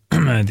olla.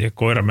 Mä en tiedä,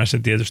 Koiramäessä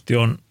tietysti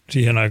on,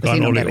 siihen aikaan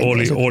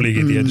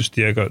olikin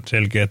tietysti aika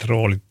selkeät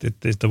roolit,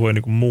 ettei sitä voi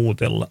niinku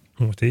muutella.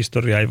 Mutta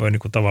historia ei voi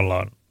niinku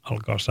tavallaan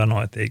alkaa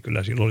sanoa, että ei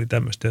kyllä silloin oli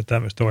tämmöistä ja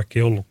tämmöistä, vaikka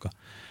ei ollutkaan.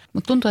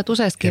 Mutta tuntuu, että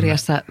useassa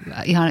kirjassa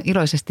ihan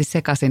iloisesti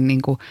sekaisin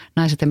niin kuin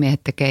naiset ja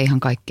miehet tekee ihan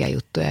kaikkia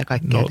juttuja ja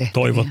kaikkia tehtäviä.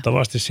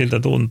 Toivottavasti siltä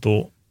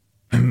tuntuu.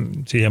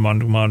 Siihen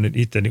mä oon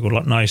itse niin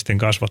kuin naisten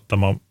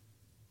kasvattama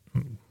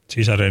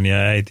sisareni ja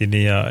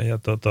äitini ja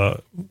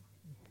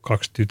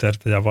 2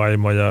 tytärtä ja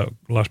vaimo ja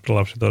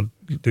lapset on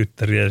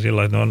tyttäriä ja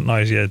sillä ne on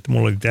naisia, että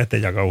mulla oli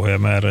tätejä kauhea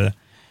määrä ja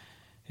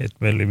että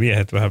meillä oli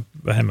miehet vähän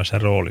vähemmässä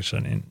roolissa,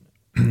 niin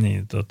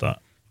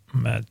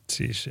mä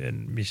siis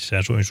en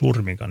missään suin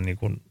surminkaan niin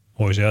kuin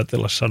voisi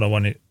ajatella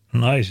sanovani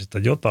naisista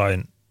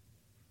jotain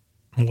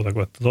muuta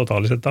kuin, että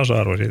totaalisen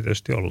tasa-arvoisia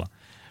tietysti ollaan.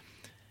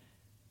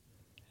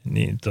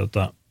 Niin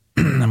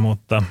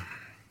mutta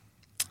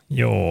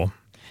joo,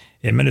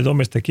 en mä nyt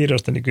omista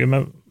kirjoista, niin kyllä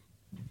mä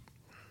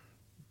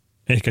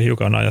ehkä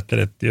hiukan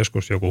ajattelen, että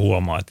joskus joku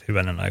huomaa, että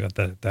hyvänen aika,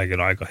 tämäkin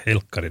on aika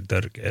helkkarin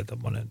törkeä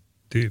tommoinen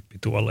tyyppi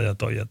tuolla ja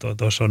toi.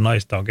 Tuossa on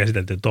naista on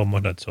käsitelty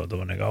tommoinen, että se on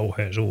tommoinen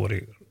kauhean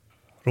suuri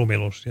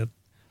rumilus ja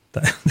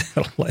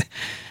tällainen.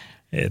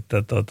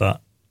 Että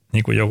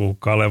niin kuin joku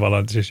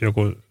Kalevala, siis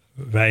joku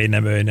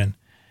Väinämöinen,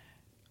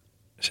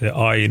 se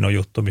Aino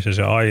juttu, missä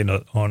se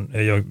Aino on,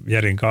 ei ole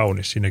järin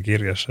kaunis siinä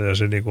kirjassa ja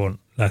se niin kuin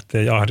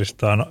lähtee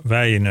jahdistamaan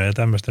Väinöä ja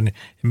tämmöistä, niin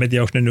en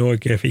tiedä, onko ne nyt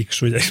oikein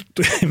fiksuja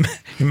juttuja.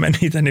 En mä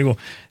niitä niin kuin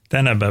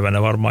tänä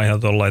päivänä varmaan ihan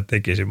tollain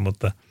tekisin,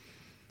 mutta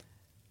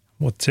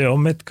se on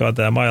metkaa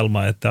tämä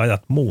maailma, että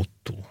ajat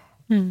muuttuu.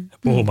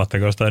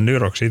 Puhumattakaan jostain New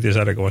York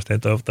City-sarjakuvasta, ei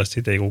toivottavasti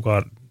sitä ei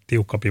kukaan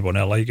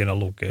tiukkapivoneella ikinä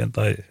lukee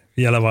tai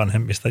vielä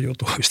vanhemmista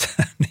jutuista.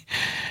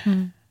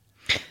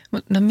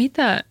 No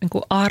mitä niin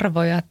kuin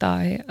arvoja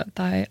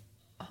tai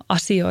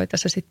asioita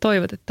sä sitten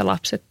toivot, että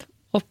lapset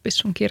oppis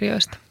sun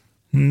kirjoista?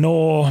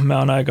 No, mä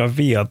oon aika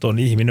viaton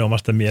ihminen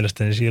omasta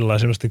mielestäni sillä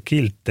semmoista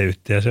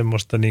kiltteyttä ja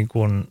semmoista niin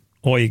kuin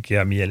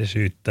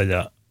oikeamielisyyttä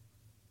ja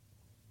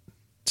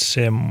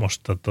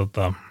semmoista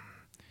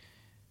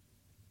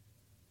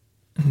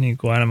niin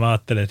kuin aina mä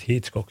ajattelen, että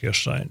Hitchcock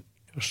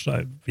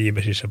jossain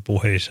viimeisissä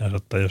puheissaan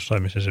tai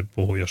jossain, missä se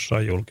puhui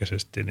jossain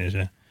julkisesti, niin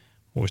se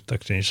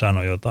muistaakseni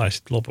sanoi jotain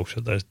sitten lopuksi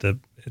jotain,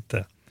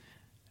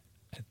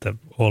 että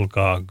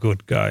olkaa good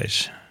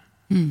guys.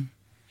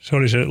 Se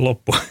oli se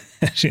loppu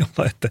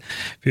silloin, että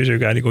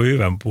pysykää niin kuin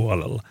hyvän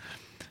puolella.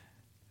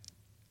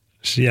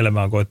 Siellä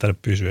mä oon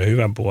koittanut pysyä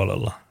hyvän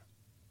puolella.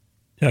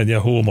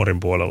 Ja huumorin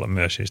puolella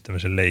myös siis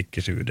tämmöisen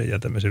leikkisyyden ja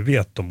tämmöisen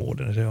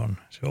viattomuuden. Se on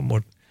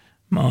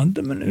mä oon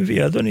tämmöinen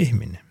viaton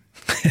ihminen.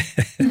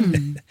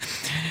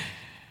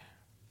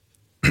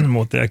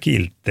 Mutta ja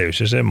kiltteys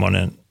ja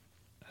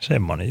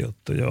Semmoinen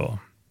juttu, joo.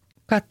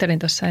 Kattelin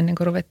tuossa ennen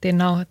kuin ruvettiin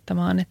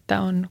nauhoittamaan,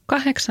 että on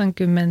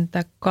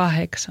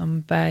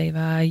 88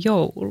 päivää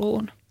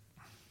jouluun.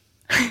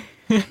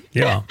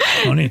 Joo,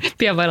 no niin.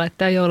 Pian voi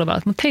laittaa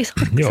jouluvalot. Mutta hei, sä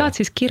oot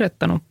siis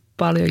kirjoittanut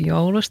paljon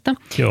joulusta.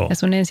 Joo. Ja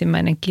sun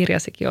ensimmäinen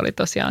kirjasikin oli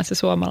tosiaan se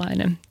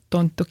suomalainen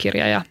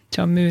tonttukirja ja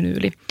se on myynyt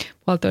yli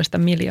 1,5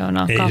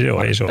 miljoonaa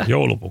kappaletta. Ei se ole.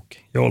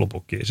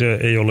 Joulupukki. Se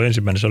ei ollut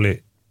ensimmäinen, se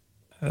oli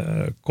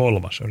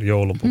kolmas, se oli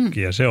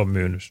joulupukki ja se on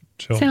myynyt.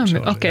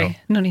 Okei.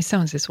 No niin, se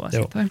on se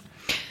suosituin.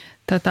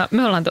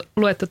 Me ollaan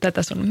luettu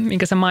tätä sun,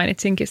 minkä sä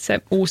mainitsinkin, se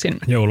uusin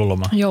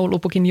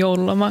Joulupukin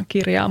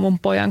joululomakirjaa mun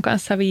pojan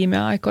kanssa viime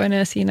aikoina.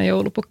 Ja siinä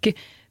joulupukki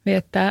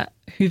viettää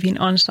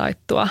hyvin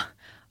ansaittua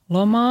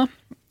lomaa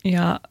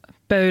ja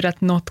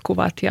pöydät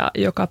notkuvat ja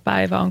joka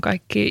päivä on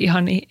kaikki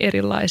ihan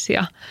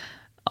erilaisia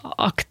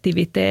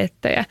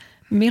aktiviteetteja.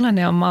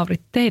 Millainen on, Mauri,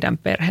 teidän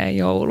perheen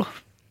joulu?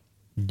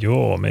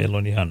 Joo, meillä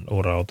on ihan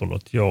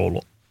urautunut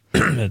joulu.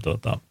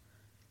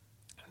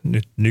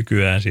 Nyt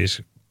nykyään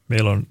siis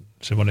meillä on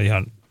semmoinen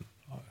ihan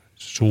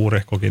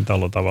suurehkokin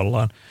talo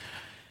tavallaan,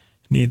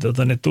 niin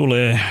ne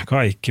tulee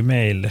kaikki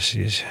meille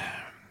siis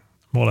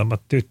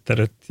molemmat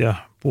tyttäret ja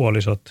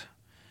puolisot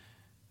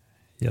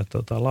ja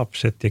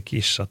lapset ja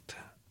kissat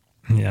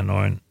ja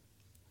noin,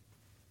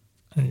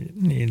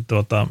 niin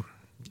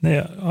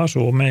ne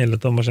asuu meillä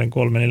tommosen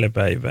 3-4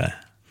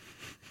 päivää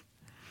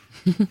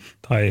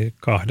tai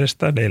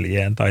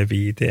 2-4 tai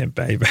 5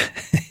 päivää.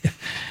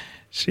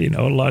 Siinä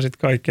ollaan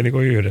sitten kaikki niin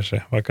kuin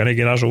yhdessä, vaikka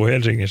nekin asuu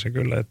Helsingissä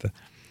kyllä,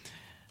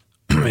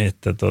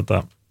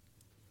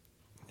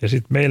 ja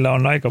sitten meillä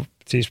on aika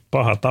siis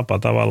paha tapa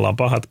tavallaan,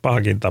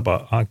 pahakin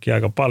tapa hankkia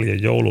aika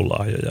paljon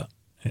joululahjoja,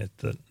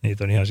 että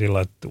niitä on ihan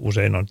sillä, että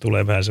usein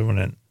tulee vähän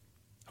semmoinen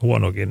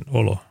huonokin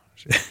olo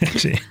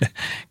siinä,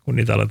 kun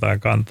niitä aletaan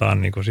kantaa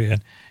niin kuin siihen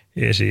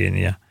esiin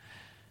ja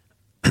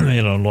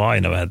meillä on ollut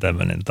aina vähän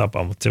tämmöinen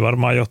tapa, mutta se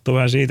varmaan johtuu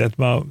vähän siitä, että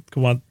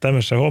kun mä oon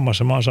tämmöisessä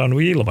hommassa, mä oon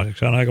saanut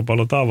ilmaiseksi aika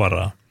paljon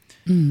tavaraa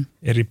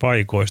eri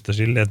paikoista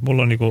silleen, että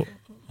mulla on niinku,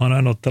 mä oon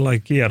aina ollut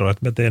tällainen kierro,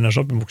 että mä teen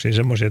sopimuksia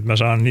semmoisia, että mä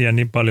saan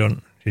niin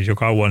paljon, siis jo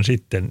kauan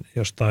sitten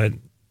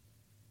jostain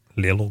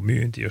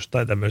lelumyynti,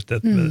 jostain tämmöistä,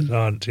 että mä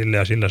saan sillä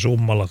ja sillä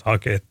summalla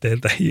hakea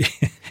teiltä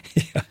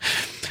ja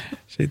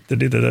sitten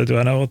niitä täytyy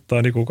aina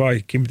ottaa niin kuin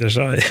kaikki, mitä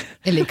sai.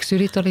 Eli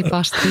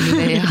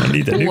ksylitolipastille ja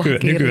niitä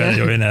nykyään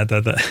ei ole enää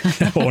tätä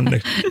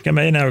onneksi. Eikä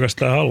mä enää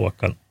oikeastaan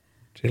haluakaan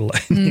sillä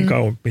niin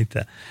kauan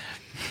mitään.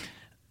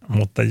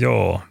 Mutta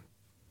joo,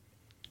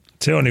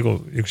 se on niin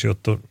kuin yksi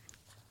juttu.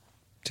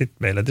 Sitten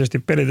meillä tietysti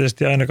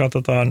perinteisesti aina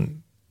katsotaan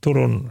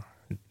Turun,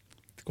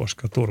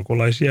 koska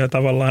turkulaisia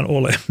tavallaan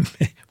olemme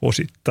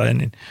osittain,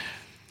 niin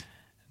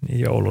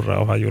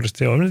joulurauha juuri.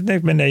 Se on, ne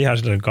menee ihan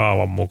sellaisen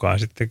kaavan mukaan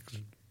sitten.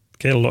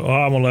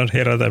 Aamulla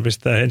herätään,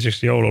 pistää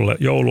ensiksi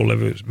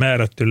joululevy,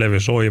 määrätty levy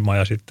soimaan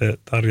ja sitten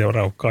Tarja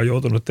Raukka on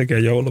joutunut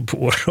tekemään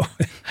joulupuuroa.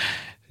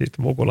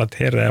 Sitten mukulat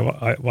herää ja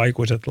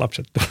vaikuiset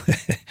lapset tulee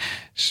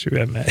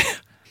syömään.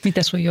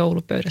 Mitä sun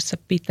joulupöydässä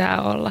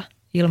pitää olla?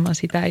 Ilman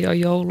sitä ei ole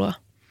joulua.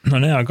 No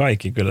ne on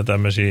kaikki kyllä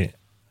tämmöisiä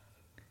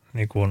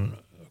niin kuin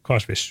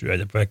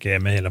kasvissyöjäväkeä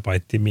meillä,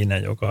 paitsi minä,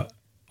 joka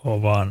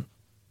on vaan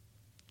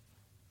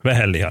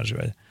vähän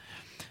lihansyöjä.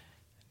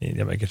 Niin,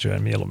 ja mäkin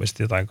syön mieluummin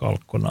jotain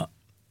kalkkunaa.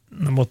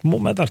 No, mutta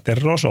mä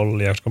tarvitsen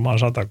rosollia, koska mä oon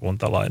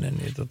satakuntalainen,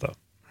 niin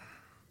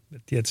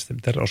tietysti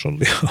mitä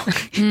rosolli on.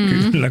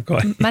 Kyllä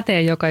kai. Mä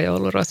teen joka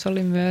joulu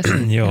rosolli myös.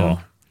 Joo.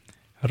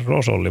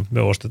 Rosolli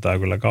me ostetaan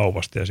kyllä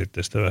kaupasta ja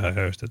sitten sitä vähän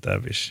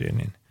höystetään vissiin.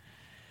 Niin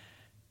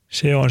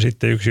se on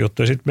sitten yksi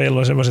juttu. Ja sitten meillä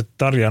on semmoiset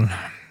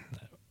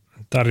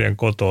Tarjan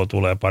kotoa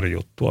tulee pari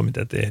juttua,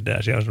 mitä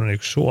tehdään. Siellä on semmoinen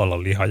yksi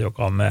suolaliha,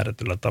 joka on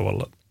määrätyllä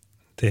tavalla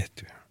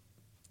tehty.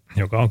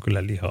 Joka on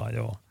kyllä lihaa,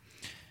 joo.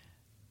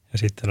 Ja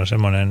sitten on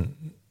semmoinen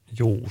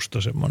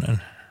juusto,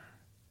 semmoinen.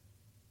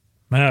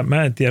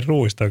 Mä en tiedä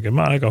ruuista oikein.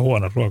 Mä oon aika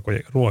huono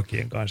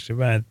ruokien kanssa.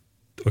 Mä en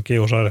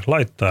oikein osaa edes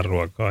laittaa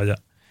ruokaa. Ja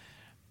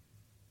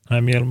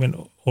mä mieluummin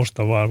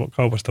ostan vaan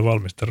kaupasta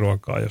valmista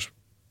ruokaa, jos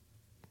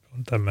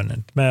on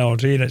tämmöinen. Mä oon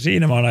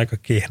siinä mä oon aika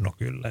kehno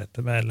kyllä.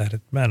 Että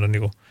mä en ole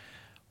niinku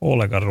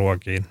ollenkaan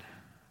ruokiin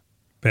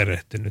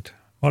perehtynyt.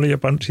 Mä olin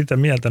jopa sitä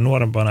mieltä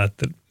nuorempana,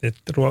 että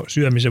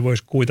syömisen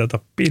voisi kuitata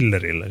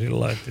pillerillä sillä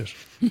lailla,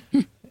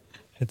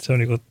 että se on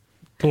niinku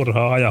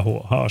turhaa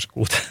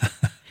haaskuuta.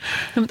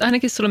 No, mutta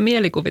ainakin sulla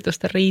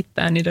mielikuvitusta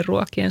riittää niiden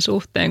ruokien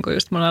suhteen, kun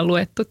just me ollaan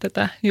luettu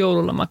tätä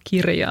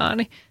joululomakirjaa,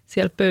 niin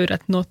siellä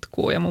pöydät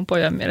notkuu ja mun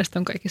pojan mielestä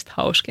on kaikista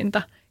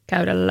hauskinta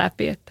käydä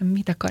läpi, että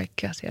mitä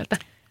kaikkea sieltä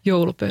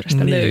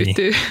joulupöydästä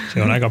löytyy.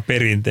 Se on aika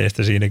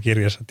perinteistä siinä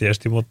kirjassa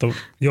tietysti, mutta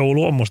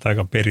joulu on musta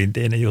aika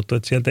perinteinen juttu,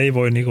 että sieltä ei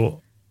voi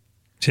niinku,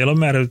 siellä on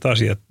määrätyt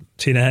asiat.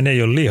 Siinähän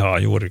ei ole lihaa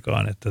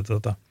juurikaan,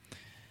 että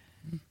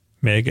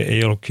me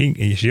ei ollut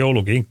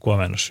joulukinkkua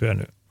mä en ole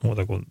syönyt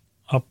muuta kuin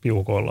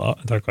appiukolla,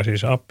 tai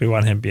siis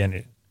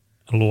appivanhempieni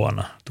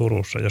luona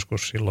Turussa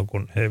joskus silloin,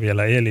 kun he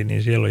vielä eli,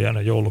 niin siellä oli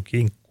aina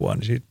joulukinkkua,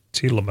 niin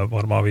silloin mä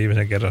varmaan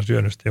viimeisen kerran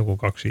syönyt sitä joku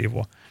 2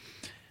 siivua.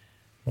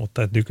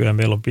 Mutta nykyään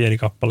meillä on pieni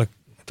kappale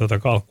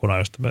kalkkunaa,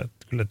 josta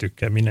kyllä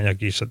tykkään, minä ja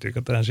kissa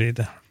tykätään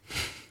siitä.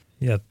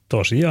 Ja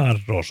tosiaan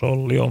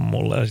rosolli on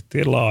mulla ja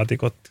sitten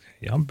laatikot,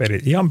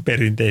 ihan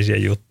perinteisiä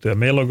juttuja.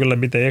 Meillä on kyllä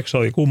mitä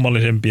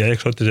kummallisempia,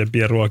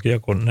 eksoottisempia ruokia,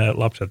 kun ne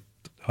lapset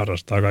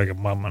harrastaa kaiken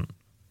maailman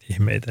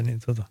ihmeitä. Niin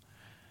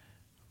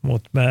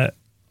mutta mä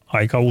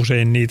aika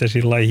usein niitä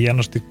sillä lailla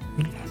hienosti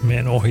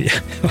menen ohi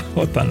ja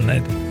otan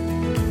näitä.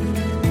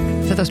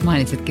 Sä tuossa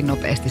mainitsitkin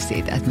nopeasti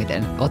siitä, että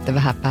miten olette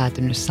vähän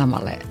päätynyt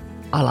samalle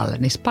alalle,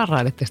 niin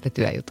sparrailette sitten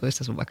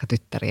työjutuissa sun vaikka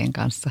tyttärien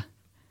kanssa?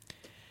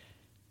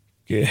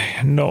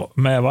 No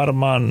mä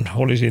varmaan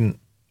olisin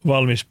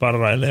valmis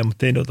sparrailemaan,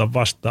 mutta ei ota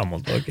vastaan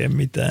multa oikein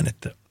mitään,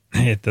 että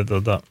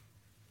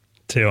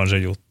se on se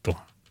juttu.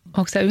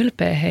 Onko se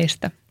ylpeä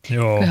heistä?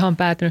 Joo. Kun he on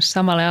päätynyt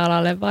samalle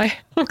alalle vai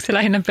onko se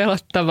lähinnä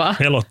pelottavaa?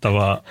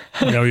 Pelottavaa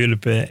ja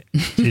ylpeä.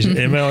 Siis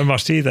ei me ole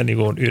siitä niin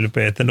kuin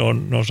ylpeä, että ne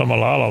on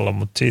samalla alalla,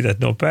 mutta siitä,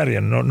 että ne on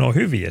pärjännyt, ne on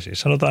hyviä.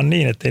 Siis sanotaan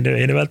niin, että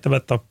ei ne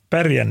välttämättä ole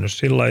pärjännyt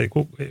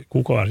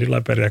kukaan sillä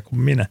lailla pärjää kuin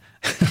minä,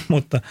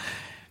 mutta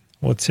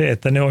se,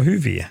 että ne on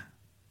hyviä.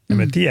 Ja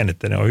mä tiedän,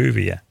 että ne on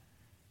hyviä.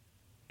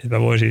 Että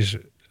mä voin siis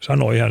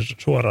sanoa ihan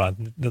suoraan,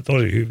 että ne on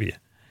tosi hyviä.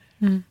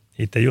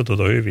 Itse jutut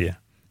on hyviä.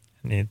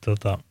 Niin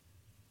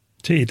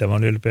siitä mä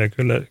oon ylpeä.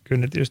 Kyllä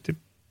ne tietysti,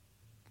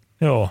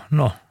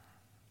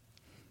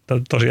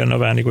 tosiaan ne on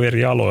vähän niin kuin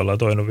eri aloilla.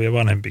 Toinen on vielä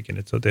vanhempikin,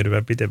 että se on tehnyt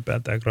vähän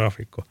pitempään tämä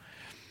graafikko.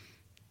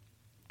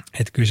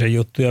 Että kyllä se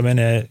juttuja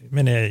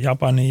menee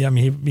Japaniin ja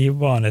mihin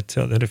vaan. Että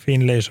se on tehnyt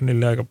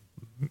Finlaysonille aika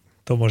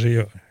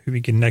tommosia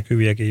hyvinkin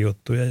näkyviäkin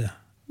juttuja.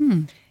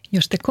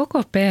 Jos te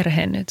koko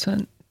perhe nyt, se on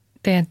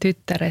teidän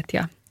tyttäret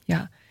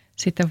ja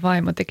sitten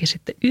vaimo teki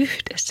sitten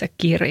yhdessä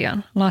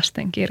kirjan,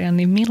 lastenkirjan,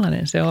 niin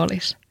millainen se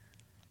olisi?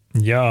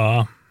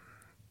 Jaa,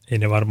 ei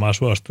ne varmaan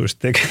suostuisi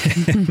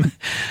tekemään.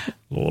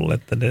 Luulen,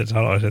 että ne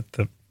sanoisi,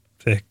 että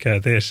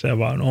tee sä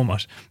vaan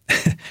omas.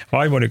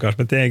 Vaimoni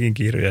kanssa mä teenkin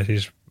kirjoja,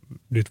 siis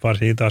nyt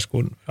varsinkin taas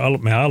kun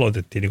me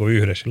aloitettiin niin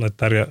yhdessä, sillä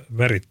Tarja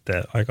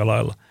värittää aika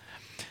lailla.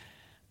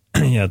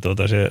 Ja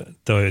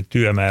toi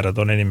työmäärät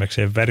on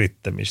enimmäkseen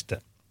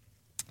värittämistä.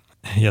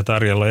 Ja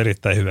Tarjalla on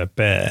erittäin hyvä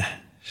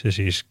pää. Se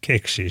siis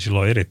keksii, sillä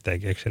on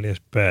erittäin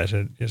kekseliäs pää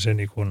ja se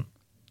niin kuin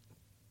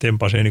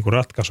tempasee niin kuin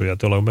ratkaisuja.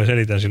 Tuolla kun mä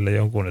selitän sille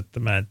jonkun, että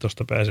mä en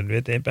tuosta pääse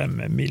eteenpäin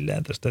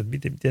millään tästä, että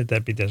miten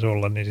tämä pitäisi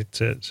olla, niin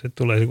sitten se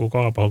tulee niin kuin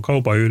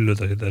kaupan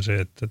hyllyltä sitä se,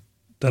 että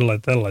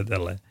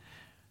tällainen.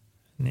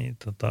 Niin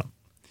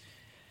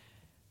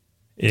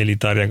eli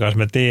Tarjan kanssa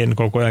mä teen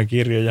koko ajan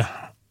kirjoja,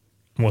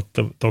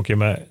 mutta toki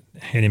mä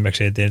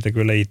enimmäkseen teen sitä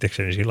kyllä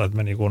itsekseni sillä, että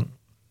mä niin kuin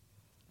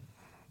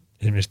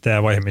esimerkiksi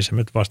tämä vaihe, missä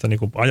mä vasta niin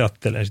kuin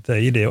ajattelen sitä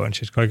ideoin,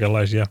 siis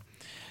kaikenlaisia,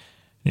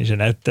 niin se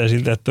näyttää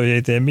siltä, että toi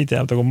ei tee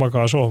mitään, mutta kun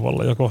makaa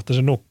sohvalla ja kohta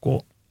se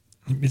nukkuu,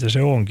 mitä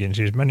se onkin.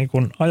 Siis mä niin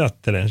kuin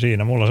ajattelen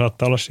siinä. Mulla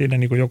saattaa olla siinä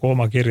niin kuin joku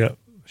oma kirja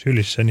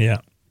sylissäni ja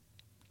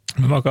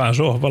mä makaan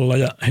sohvalla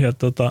ja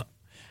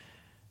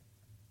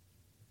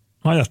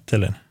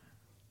ajattelen.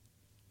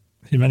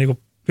 Siis mä niin kuin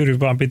pyrin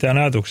vaan pitämään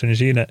ajatukseni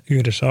siinä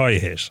yhdessä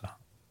aiheessa.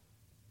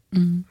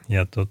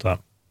 Ja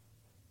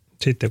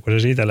sitten kun se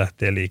siitä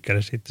lähtee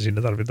liikkeelle, sitten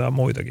siinä tarvitaan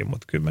muitakin,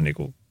 mutta kyllä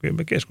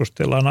me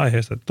keskustellaan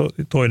aiheesta.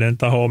 Toinen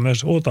taho on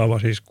myös Otava,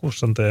 siis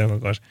kustantaja, jonka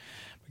kanssa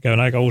mä käyn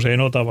aika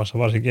usein Otavassa,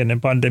 varsinkin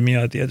ennen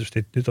pandemiaa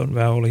tietysti. Nyt on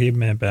vähän ollut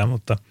himmeämpää,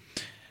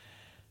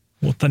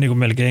 mutta niin kuin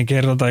melkein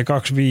kerran tai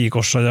 2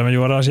 viikossa ja me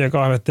juodaan siellä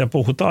kahvetta ja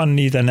puhutaan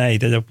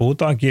näitä ja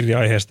puhutaan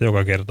kirja-aiheesta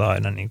joka kerta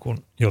aina niin kuin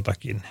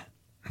jotakin.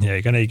 Ja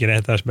eikä ne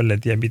ikinä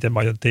täsmälleen tiedä, miten mä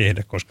aion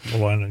tehdä, koska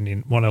mulla on aina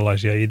niin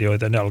monenlaisia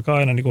ideoita. Ne alkaa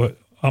aina niin kuin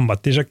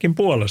ammattinsakin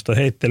puolesta,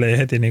 heittelee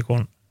heti niin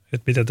kuin,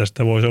 että mitä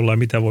tästä voisi olla ja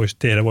mitä voisi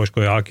tehdä,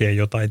 voisiko hakea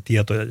jotain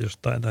tietoja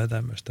jostain tai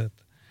tämmöistä.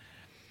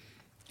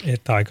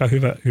 Että aika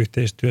hyvä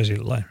yhteistyö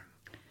sillä lailla.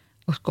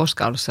 Onko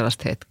koskaan ollut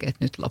sellaista hetkeä,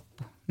 että nyt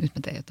loppu, nyt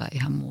mä teen jotain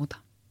ihan muuta,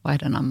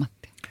 vaihdan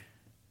ammattia?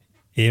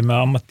 Ei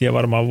mä ammattia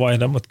varmaan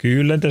vaihda, mutta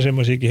kyllä entä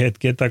semmoisiakin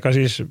hetkiä, että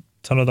siis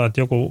sanotaan,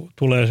 että joku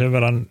tulee sen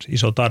verran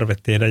iso tarve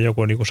tehdä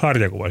joku niin kuin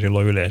sarjakuva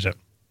silloin yleensä.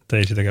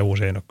 Ei sitäkään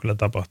usein ole kyllä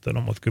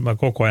tapahtunut, mutta kyllä mä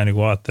koko ajan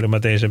niin ajattelin, mä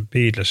tein sen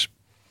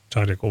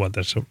Beatles-sarjakuvan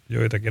tässä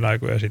joitakin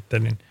aikoja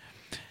sitten, niin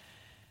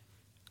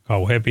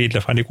kauhean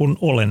Beatles-fani kun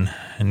olen,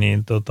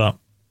 niin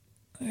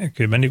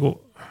kyllä mä niin kuin,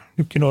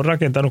 nytkin olen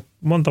rakentanut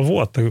monta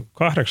vuotta,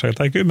 8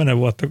 tai 10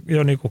 vuotta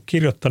jo niin kuin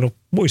kirjoittanut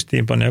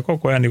muistiinpanoja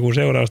koko ajan niin kuin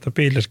seuraavasta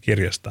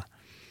Beatles-kirjasta,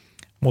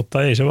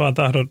 mutta ei se vaan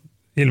tahdo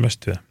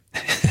ilmestyä.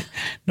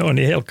 Ne on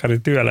niin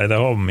helkkarin työläitä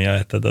hommia,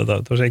 että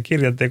tosiaan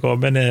kirjantekoon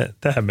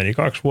tähän meni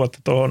 2 vuotta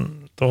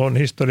tuohon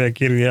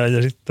historiakirjaan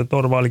ja sitten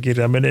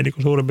normaalikirjaan menee niin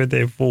kuin suurin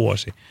piirtein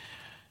vuosi.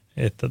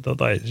 Että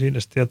siinä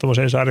sitten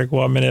tuollaiseen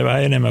sarjakuvaan menee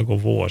vähän enemmän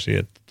kuin vuosi,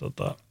 että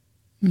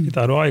ei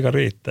tahdo aika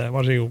riittää,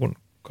 varsinkin kun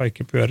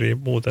kaikki pyörii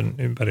muuten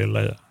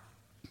ympärillä ja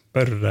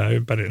pörrää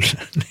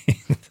ympärillä.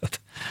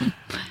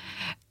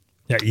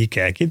 Ja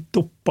ikäkin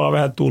tuppaa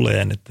vähän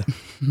tuleen, että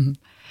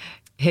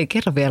Hei,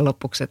 kerro vielä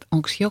lopuksi, että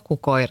onko joku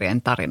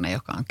koirien tarina,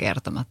 joka on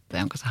kertomatta,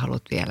 jonka sä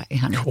haluat vielä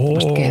ihan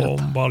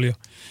kertoa? On paljon.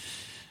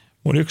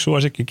 Mun yksi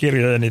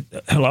suosikkikirjojeni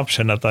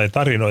lapsena tai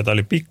tarinoita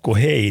oli Pikku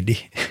Heidi.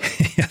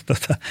 Ja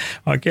mä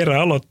oon kerran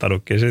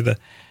aloittanutkin sitä.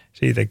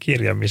 siitä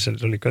kirjan, missä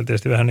se oli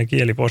tietysti vähän ne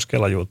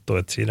kieliposkella juttu,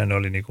 että siinä ne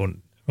oli niin kuin,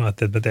 mä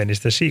ajattelin, että mä tein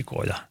niistä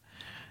sikoja.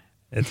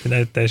 Että se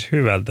näyttäisi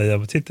hyvältä.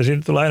 Mutta sitten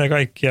siinä tulee aina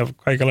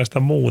kaikenlaista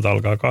muuta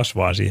alkaa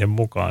kasvaa siihen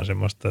mukaan.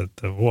 Semmoista,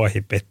 että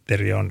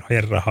Vuohipetteri on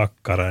herra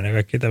Hakkarainen ja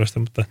kaikki tämmöistä.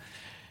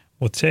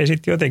 Mutta se ei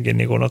sitten jotenkin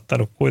niin kuin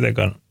ottanut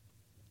kuitenkaan.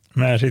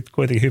 Mä sitten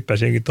kuitenkin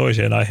hyppäsinkin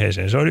toiseen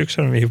aiheeseen. Se on yksi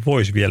sellainen, mihin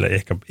voisi vielä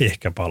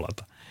ehkä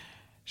palata.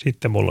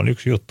 Sitten mulla on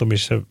yksi juttu,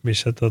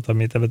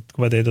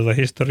 kun mä tein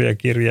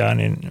historiakirjaa,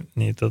 niin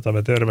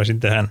mä törmäsin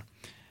tähän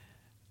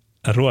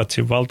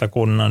Ruotsin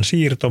valtakunnan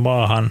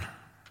siirtomaahan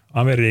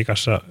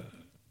Amerikassa,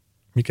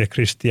 mikä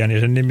Kristian, ja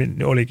sen nimi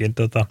olikin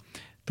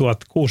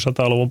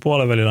 1600-luvun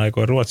puolivälin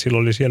aikoina. Ruotsilla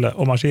oli siellä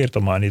oma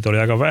siirtomaa, niitä oli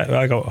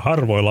aika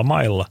harvoilla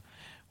mailla.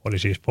 Oli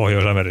siis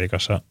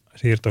Pohjois-Amerikassa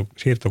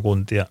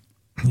siirtokuntia.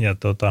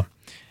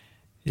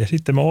 Ja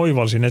sitten mä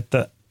oivalsin,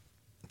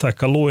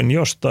 taikka luin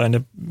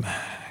jostain,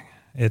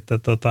 että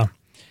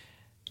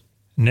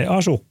ne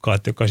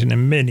asukkaat, jotka sinne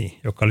meni,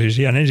 jotka oli siis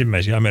ihan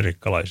ensimmäisiä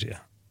amerikkalaisia,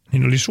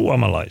 niin oli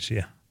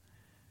suomalaisia.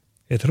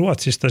 Että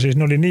Ruotsista siis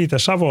ne oli niitä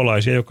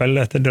savolaisia, jotka oli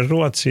lähtenyt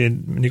Ruotsiin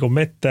niin kuin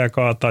mettää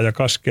kaataa ja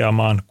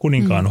kaskeamaan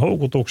kuninkaan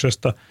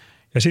houkutuksesta.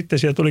 Ja sitten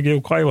siellä tulikin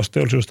joku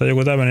kaivosteollisuus tai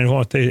joku tämmöinen,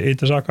 niin että ei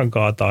saakaan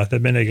kaataa, että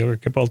meneekin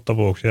kaikki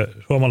polttopuuksi. Ja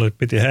suomalaiset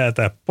piti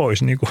häätää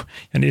pois. Niin kuin,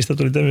 ja niistä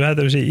tuli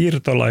tämmöisiä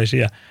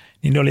irtolaisia.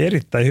 Niin ne oli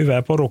erittäin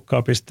hyvää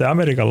porukkaa pistää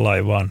Amerikan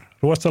laivaan.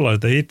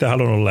 Ruotsalaiset ei itse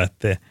halunnut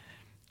lähteä,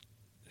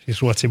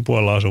 siis Ruotsin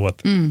puolella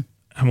asuvat,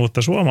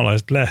 mutta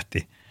suomalaiset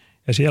lähti.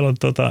 Ja siellä on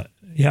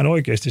ihan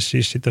oikeasti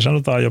siis sitten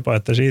sanotaan jopa,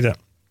 että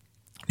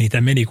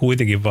niitä meni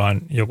kuitenkin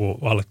vaan joku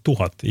alle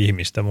 1000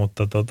 ihmistä,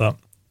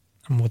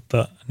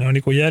 mutta ne on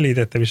niin kuin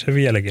jäljitettävissä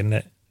vieläkin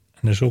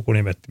ne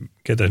sukunimet,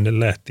 ketä sinne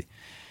lähti.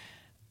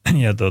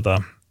 Ja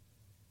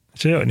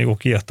se on niin kuin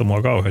kiehtoi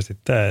mua kauheasti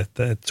tämä,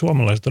 että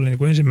suomalaiset oli niin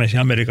kuin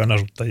ensimmäisiä Amerikan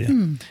asuttajia.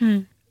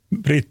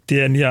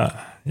 Brittien ja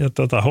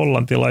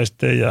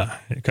hollantilaisten ja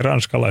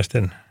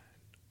ranskalaisten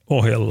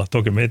ohjella.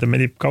 Toki meitä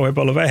meni kauhean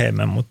paljon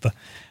vähemmän, mutta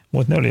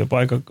ne oli jopa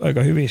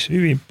aika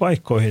hyvin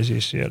paikkoihin.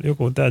 Siis siellä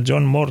joku tämä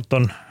John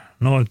Morton,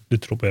 no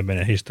nyt rupeaa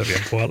menemään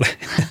historian puolelle,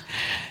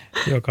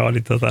 joka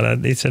oli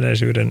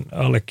itsenäisyyden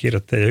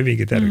allekirjoittaja ja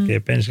hyvinkin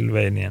tärkeä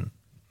Pennsylvanian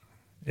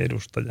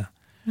edustaja.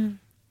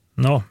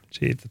 No,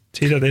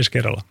 siitä ensi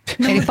kerralla.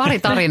 Eli pari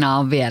tarinaa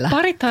on vielä.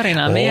 Pari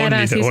tarinaa. Me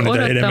jäädään siis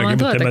odottamaan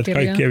tuota kirjaa. Mutta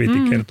kaikki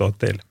eviti kertoa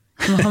teille.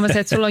 Mä huomasin,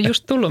 että sulla on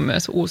just tullut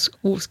myös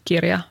uusi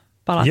kirja.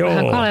 Palaat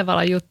vähän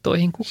Kalevalan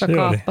juttuihin. Kuka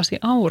kaappasi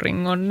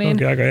auringon? Niin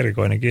onkin aika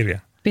erikoinen kirja.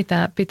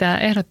 Pitää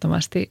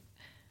ehdottomasti.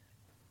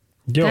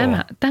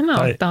 Tämä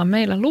ottaa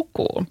meillä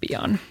lukuun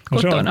pian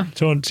kotona.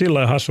 Se on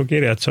sillä hassu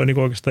kirja, että se on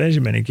niinku oikeastaan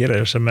ensimmäinen kirja,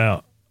 jossa mä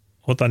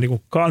otan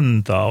niinku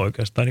kantaa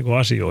oikeastaan niinku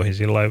asioihin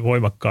sillä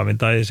voimakkaammin.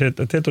 Tai se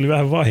tuli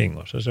vähän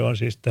vahingossa. Se on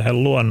siis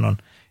tähän luonnon,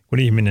 kun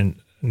ihminen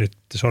nyt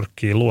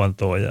sorkkii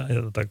luontoa ja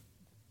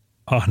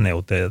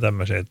ahneuteen ja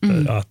tämmöiseen,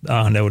 että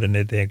ahneuden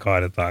eteen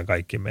kaadetaan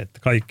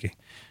kaikki.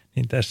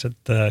 Niin tässä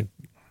tämä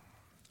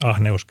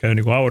ahneus käy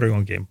niinku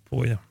auringon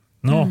kimppuun.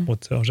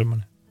 Mutta se on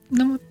semmoinen.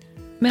 No, mutta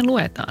me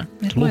luetaan.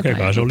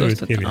 Lukekaa, se on lyhyt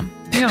kirja.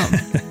 Joo.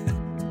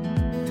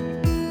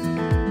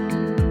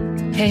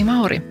 Hei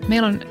Mauri,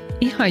 meillä on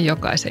ihan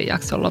jokaisen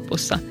jakson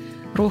lopussa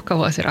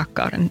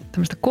ruuhkavuosirakkauden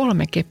tämmöistä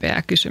 3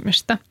 kepeää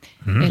kysymystä.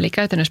 Eli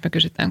käytännössä me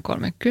kysytään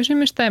 3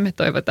 kysymystä ja me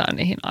toivotaan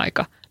niihin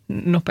aika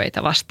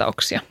nopeita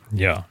vastauksia.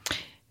 Joo.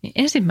 Niin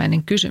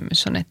ensimmäinen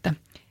kysymys on, että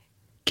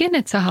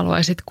kenet sä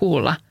haluaisit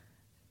kuulla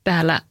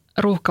täällä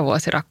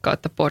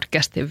Ruuhkavuosirakkautta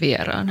podcastin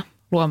vieraana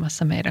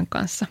luomassa meidän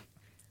kanssa?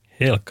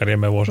 Helkkaria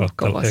me voisi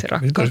ottaa.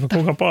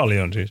 Kuinka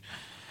paljon siis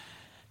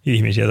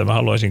ihmisiä, joita mä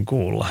haluaisin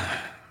kuulla.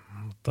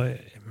 Mutta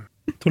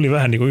tuli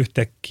vähän niin kuin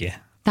yhtäkkiä.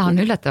 Tämä on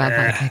yllättävän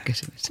vaikea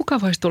kysymys.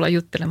 Kuka voisi tulla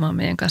juttelemaan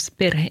meidän kanssa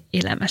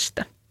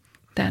perhe-elämästä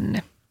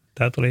tänne?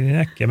 Tämä tuli niin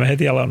äkkiä. Mä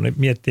heti aloin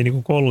miettiä niin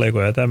kuin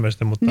kollegoja ja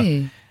tämmöistä,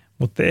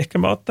 mutta ehkä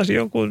mä ottaisin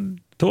jonkun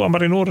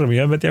Tuomari Nurmi,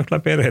 en mä tiedä, kyllä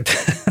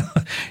perheet.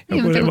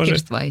 Joku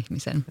kirstava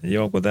ihmisen.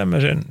 Joku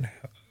tämmöisen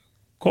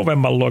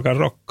kovemman luokan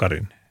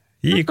rokkarin.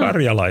 J.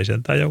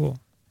 Karjalaisen tai joku.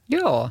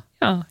 Joo.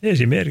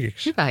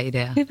 Esimerkiksi.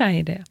 Hyvä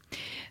idea.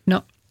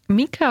 No,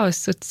 mikä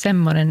olisi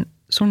semmoinen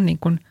sun niin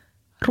kuin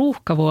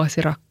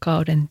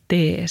ruuhkavuosirakkauden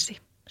teesi?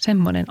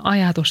 Semmoinen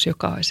ajatus,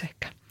 joka olisi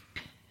ehkä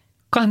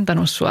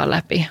kantanut sua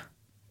läpi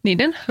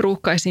niiden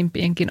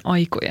ruuhkaisimpienkin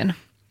aikojen.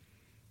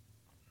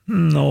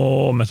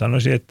 No, mä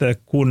sanoisin, että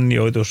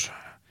kunnioitus,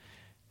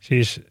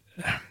 siis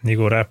niin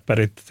kuin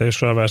räppärit,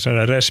 jos on vähän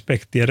sellainen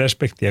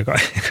respektiä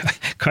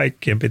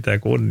kaikkien pitää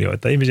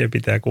kunnioittaa. Ihmisiä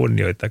pitää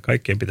kunnioittaa,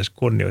 kaikkien pitäisi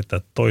kunnioittaa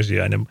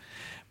toisiaan. Ja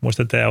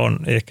muista tämä on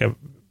ehkä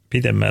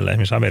pitemmällä,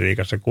 esimerkiksi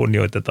Amerikassa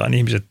kunnioitetaan.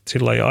 Ihmiset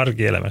sillä lailla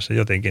arkielämässä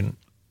jotenkin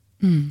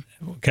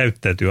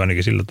käyttäytyy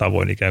ainakin sillä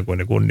tavoin ikään kuin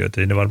ne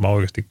kunnioittaa. Ne varmaan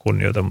oikeasti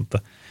kunnioita, mutta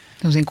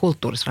siinä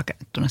kulttuurissa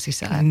rakennettuna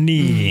sisään.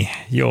 Niin,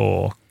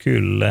 joo,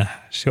 kyllä.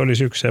 Se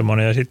olisi yksi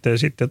semmoinen. Ja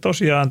sitten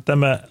tosiaan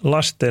tämä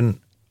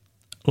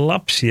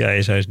lapsia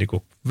ei saisi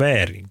niinku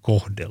väärin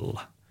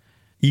kohdella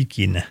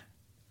ikinä.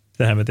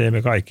 Tähän me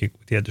teemme kaikki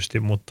tietysti,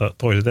 mutta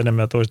toiset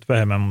enemmän ja toiset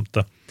vähemmän,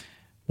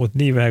 mutta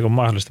niin vähän kuin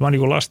mahdollista. Mä oon niin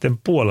kuin lasten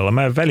puolella.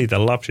 Mä en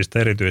välitä lapsista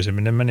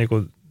erityisemmin. En mä niin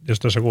kuin, jos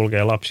tuossa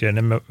kulkee lapsia, niin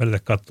en mä välitä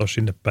katsoa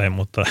sinne päin,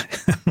 mutta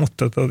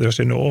jos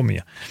ei ole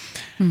omia.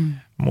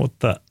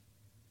 Mutta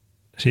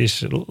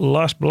siis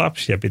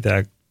lapsia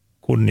pitää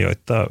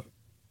kunnioittaa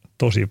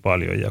tosi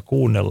paljon ja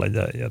kuunnella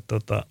ja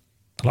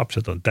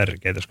lapset on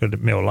tärkeitä, koska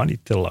me ollaan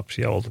itse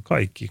lapsia oltu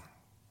kaikki.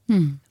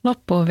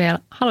 Loppuun vielä,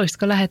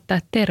 haluaisitko lähettää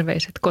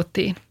terveiset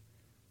kotiin?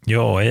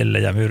 Joo, Elle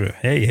ja Myry.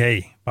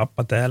 Hei,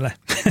 pappa täällä.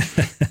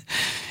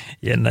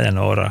 Jenna ja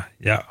Noora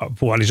ja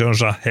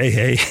puolisonsa.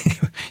 Hei.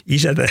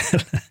 Isä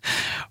täällä.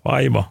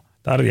 Vaimo,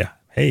 Tarja.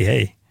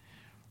 Hei.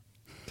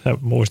 Sä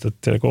muistat,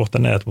 kohta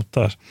näet mut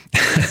taas.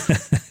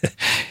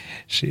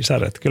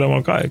 Sisaret. Kyllä mä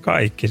oon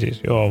kaikki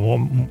siis. Joo,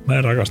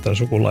 mä rakastan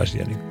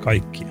sukulaisia, niin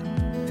kaikkia.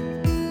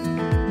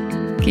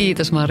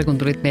 Kiitos Mauri, kun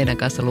tulit meidän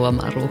kanssa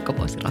luomaan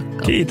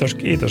Ruuhkavuosirakkautta.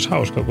 Kiitos.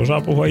 Hauska, kun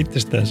saa puhua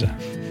itsestänsä.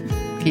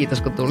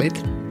 Kiitos, kun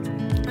tulit.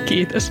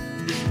 Kiitos.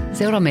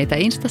 Seuraa meitä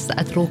Instassa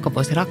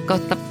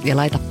 @Ruuhkavuosirakkautta ja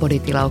laita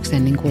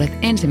poditilaukseen, niin kuulet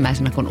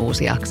ensimmäisenä, kun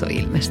uusi jakso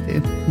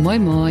ilmestyy. Moi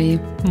moi!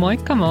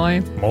 Moikka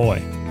moi!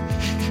 Moi!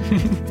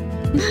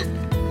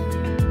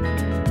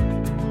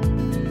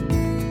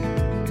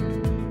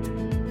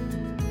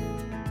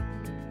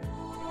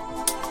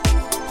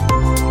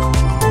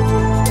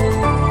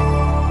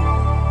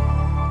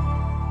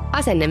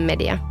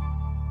 Asennemedia.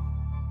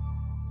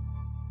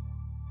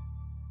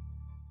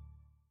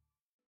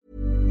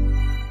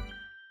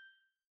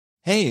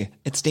 Hey,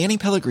 it's Danny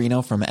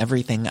Pellegrino from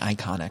Everything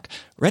Iconic.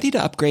 Ready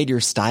to upgrade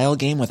your style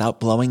game without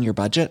blowing your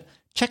budget?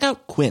 Check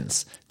out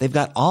Quince. They've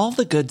got all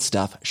the good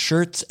stuff,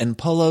 shirts and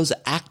polos,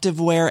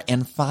 activewear,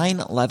 and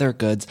fine leather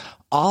goods,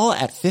 all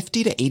at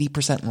 50 to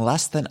 80%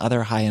 less than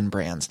other high-end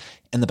brands.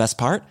 And the best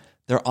part?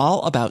 They're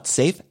all about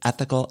safe,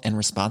 ethical, and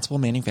responsible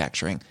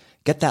manufacturing.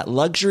 Get that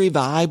luxury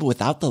vibe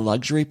without the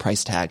luxury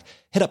price tag.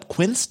 Hit up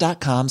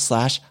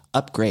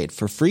quince.com/upgrade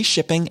for free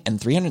shipping and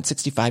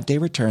 365-day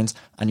returns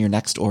on your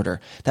next order.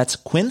 That's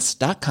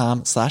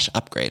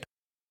quince.com/upgrade.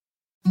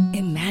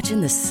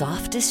 Imagine the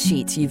softest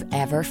sheets you've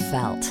ever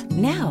felt.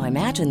 Now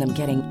imagine them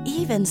getting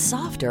even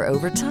softer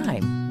over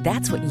time.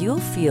 That's what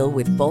you'll feel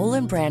with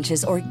Boll &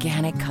 Branch's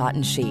organic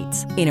cotton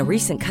sheets. In a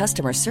recent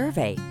customer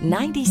survey,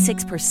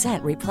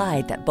 96%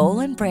 replied that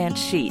Boll & Branch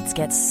sheets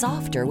get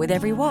softer with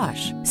every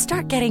wash.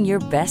 Start getting your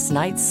best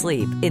night's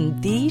sleep in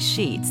these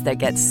sheets that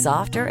get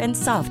softer and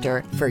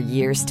softer for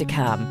years to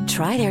come.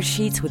 Try their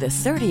sheets with a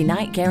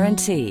 30-night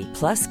guarantee.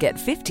 Plus, get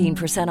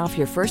 15% off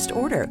your first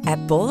order at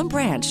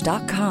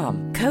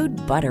bollandbranch.com. Code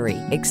BUTTERY.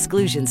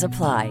 Exclusions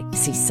apply.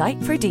 See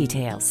site for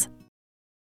details.